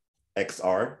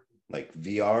XR, like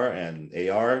VR and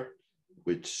AR,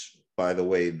 which, by the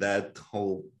way, that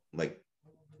whole like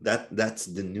that's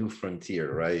the new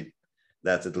frontier, right?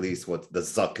 That's at least what the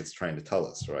Zuck is trying to tell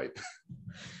us, right?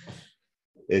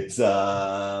 It's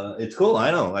cool. I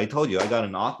know. I told you I got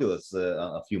an Oculus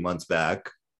a few months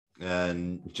back,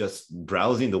 and just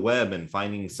browsing the web and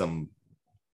finding some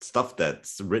stuff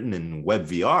that's written in web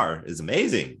VR is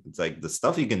amazing. It's like the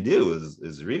stuff you can do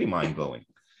is really mind blowing.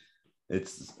 It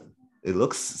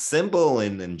looks simple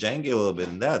and janky a little bit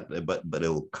in that, but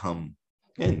it'll come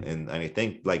in. And I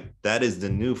think like that is the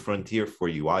new frontier for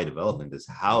UI development, is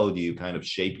how do you kind of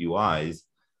shape UIs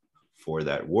for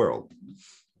that world?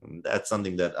 And that's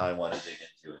something that I want to dig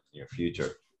into in the near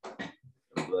future.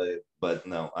 But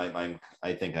no, I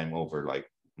think I'm over like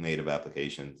native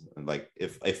applications. And like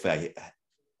if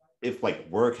like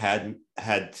work had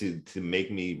to make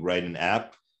me write an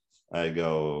app, I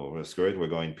go, screw it, we're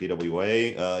going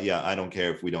PWA. Yeah, I don't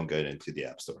care if we don't get into the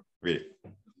App Store, really.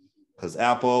 Because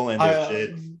Apple and their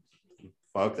shit,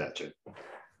 fuck that shit.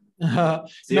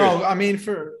 No, I mean,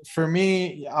 for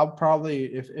me, I'll probably,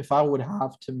 if I would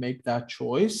have to make that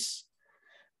choice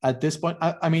at this point,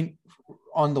 I mean,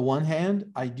 on the one hand,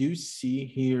 I do see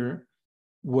here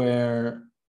where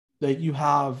like you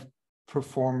have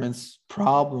performance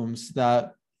problems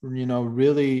that, you know,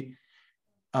 really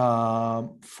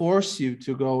force you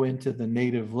to go into the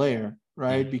native layer,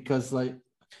 right? Because like,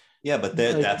 yeah, but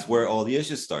that's where all the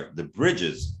issues start, the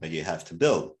bridges that you have to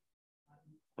build,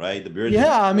 right? The bridges.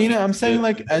 Yeah, I mean, I'm saying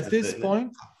like at this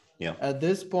point,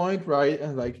 right,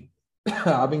 and like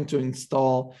having to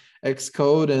install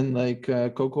Xcode and like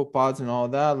CocoaPods and all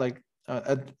that, like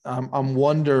I'm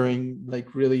wondering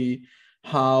like really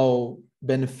how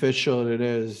beneficial it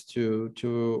is to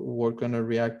work on a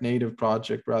React Native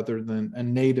project rather than a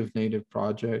native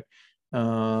project.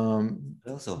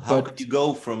 Also, how could you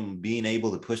go from being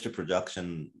able to push to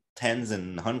production tens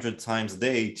and hundreds times a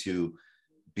day to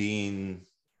being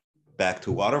back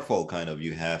to waterfall? Kind of,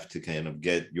 you have to kind of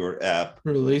get your app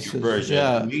releases, your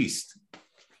version released.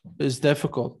 It's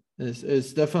difficult.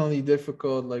 It's definitely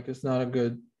difficult. Like it's not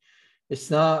great.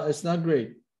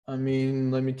 I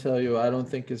mean, let me tell you, I don't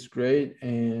think it's great.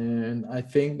 And I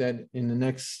think that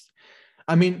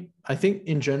I think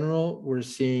in general, we're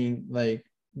seeing like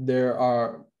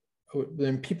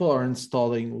then people are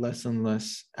installing less and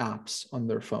less apps on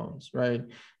their phones, right?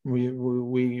 We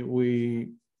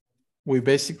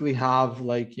basically have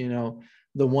like, you know,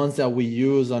 the ones that we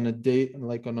use on a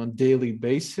daily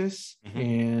basis,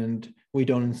 and we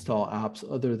don't install apps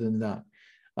other than that.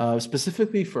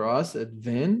 Specifically for us at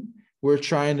Vin, we're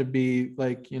trying to be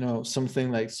like,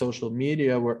 something like social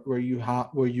media where you have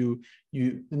where you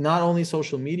not only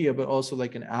social media, but also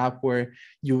like an app where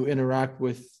you interact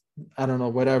with, I don't know,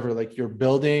 whatever, like your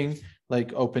building,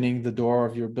 like opening the door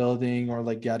of your building or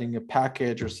like getting a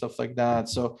package or stuff like that.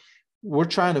 So we're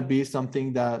trying to be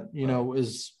something that,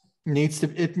 is needs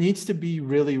to be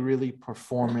really, really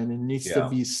performant. It needs to Yeah.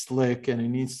 be slick, and it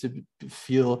needs to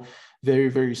feel very,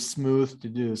 very smooth to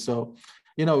do. So,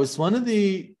 it's one of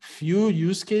the few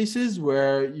use cases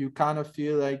where you kind of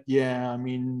feel like, yeah, I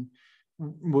mean,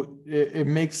 it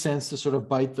makes sense to sort of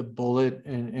bite the bullet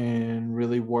and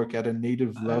really work at a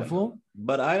native level.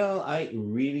 But I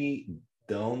really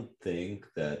don't think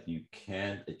that you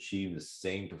can achieve the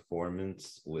same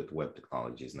performance with web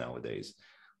technologies nowadays.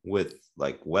 With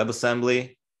like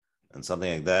WebAssembly and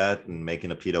something like that, and making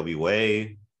a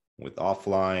PWA with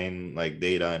offline like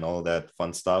data and all that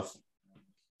fun stuff.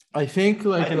 I think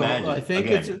like I'd I imagine. think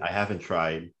it's Again, I haven't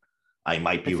tried. I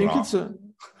might I be think wrong. it's a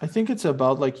I think it's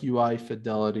about like UI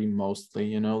fidelity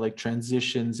mostly, like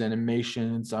transitions,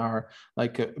 animations are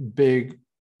like a big,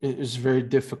 it's very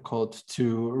difficult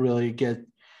to really get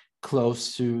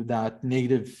close to that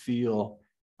native feel.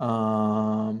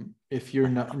 If you're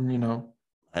not,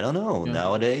 I don't know. you know,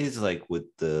 Nowadays, like with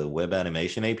the web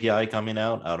animation API coming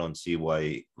out, I don't see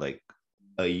why, like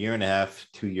a year and a half,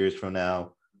 2 years from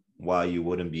now, why you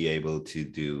wouldn't be able to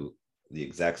do the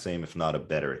exact same, if not a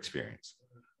better experience.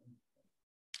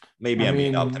 Maybe I I'm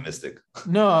being mean, optimistic.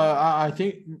 no, I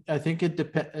think it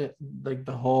depends, like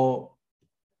the whole,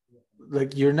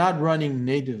 like you're not running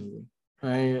natively,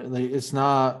 right? Like it's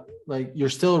not like you're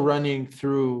still running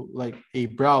through like a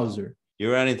browser.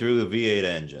 You're running through the V8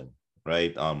 engine,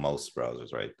 right? On most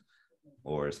browsers, right?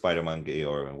 Or SpiderMonkey,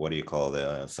 or what do you call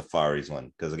the Safari's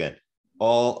one? Because again,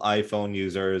 all iPhone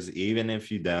users, even if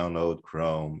you download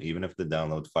Chrome, even if they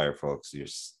download Firefox, you're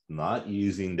not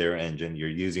using their engine. You're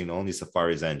using only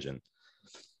Safari's engine,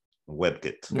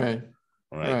 WebKit, Right.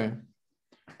 right? Right.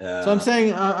 So I'm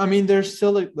saying, I mean, there's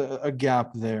still a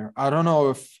gap there. I don't know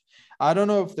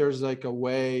if there's like a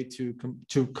way to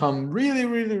come really,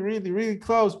 really, really, really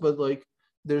close, but like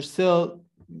there still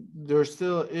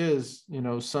is,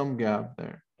 some gap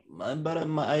there. But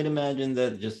I'd imagine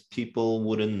that just people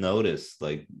wouldn't notice,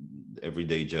 like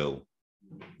everyday Joe.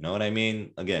 You know what I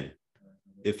mean? Again,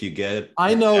 if you get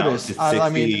I down notice. to I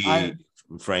mean, I 60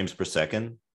 frames per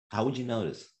second, how would you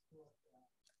notice?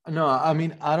 no, I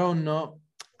mean, I don't know.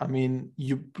 I mean,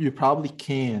 you probably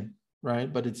can,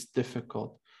 right? But it's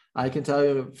difficult. I can tell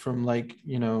you from like,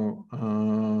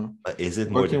 Is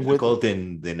it more working with, difficult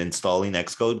than installing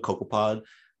Xcode, CocoaPod,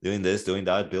 doing this, doing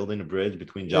that, building a bridge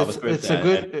between it's JavaScript it's a and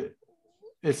good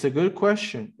it's a good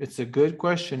question. It's a good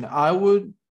question. I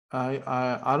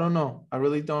don't know. I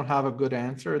really don't have a good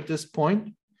answer at this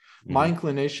point. My Mhm.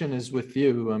 inclination is with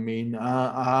you. I mean,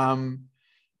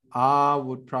 I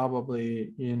would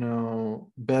probably,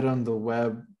 bet on the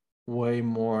web way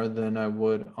more than I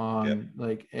would Yeah, on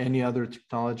like any other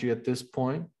technology at this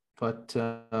point. But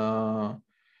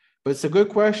it's a good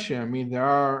question. I mean, there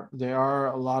are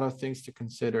a lot of things to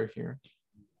consider here.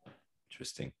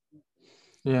 interesting.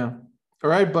 Yeah. All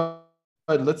right, but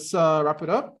let's wrap it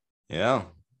up. Yeah.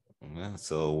 Yeah.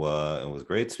 So it was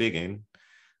great speaking.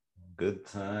 Good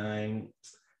time.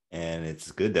 And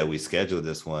it's good that we scheduled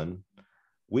this one.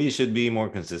 We should be more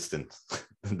consistent.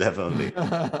 Definitely.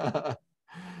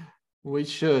 We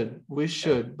should,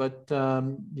 but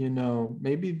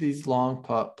maybe these long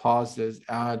pauses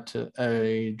add to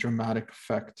a dramatic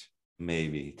effect.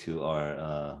 Maybe to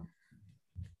our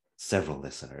several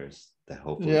listeners that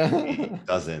hopefully will be Yeah.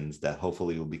 dozens, that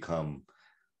hopefully will become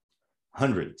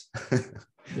hundreds. Let's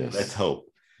Yes. hope.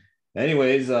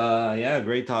 Anyways, yeah,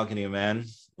 great talking to you, man.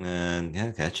 And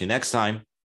yeah, catch you next time.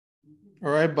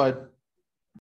 All right, bud.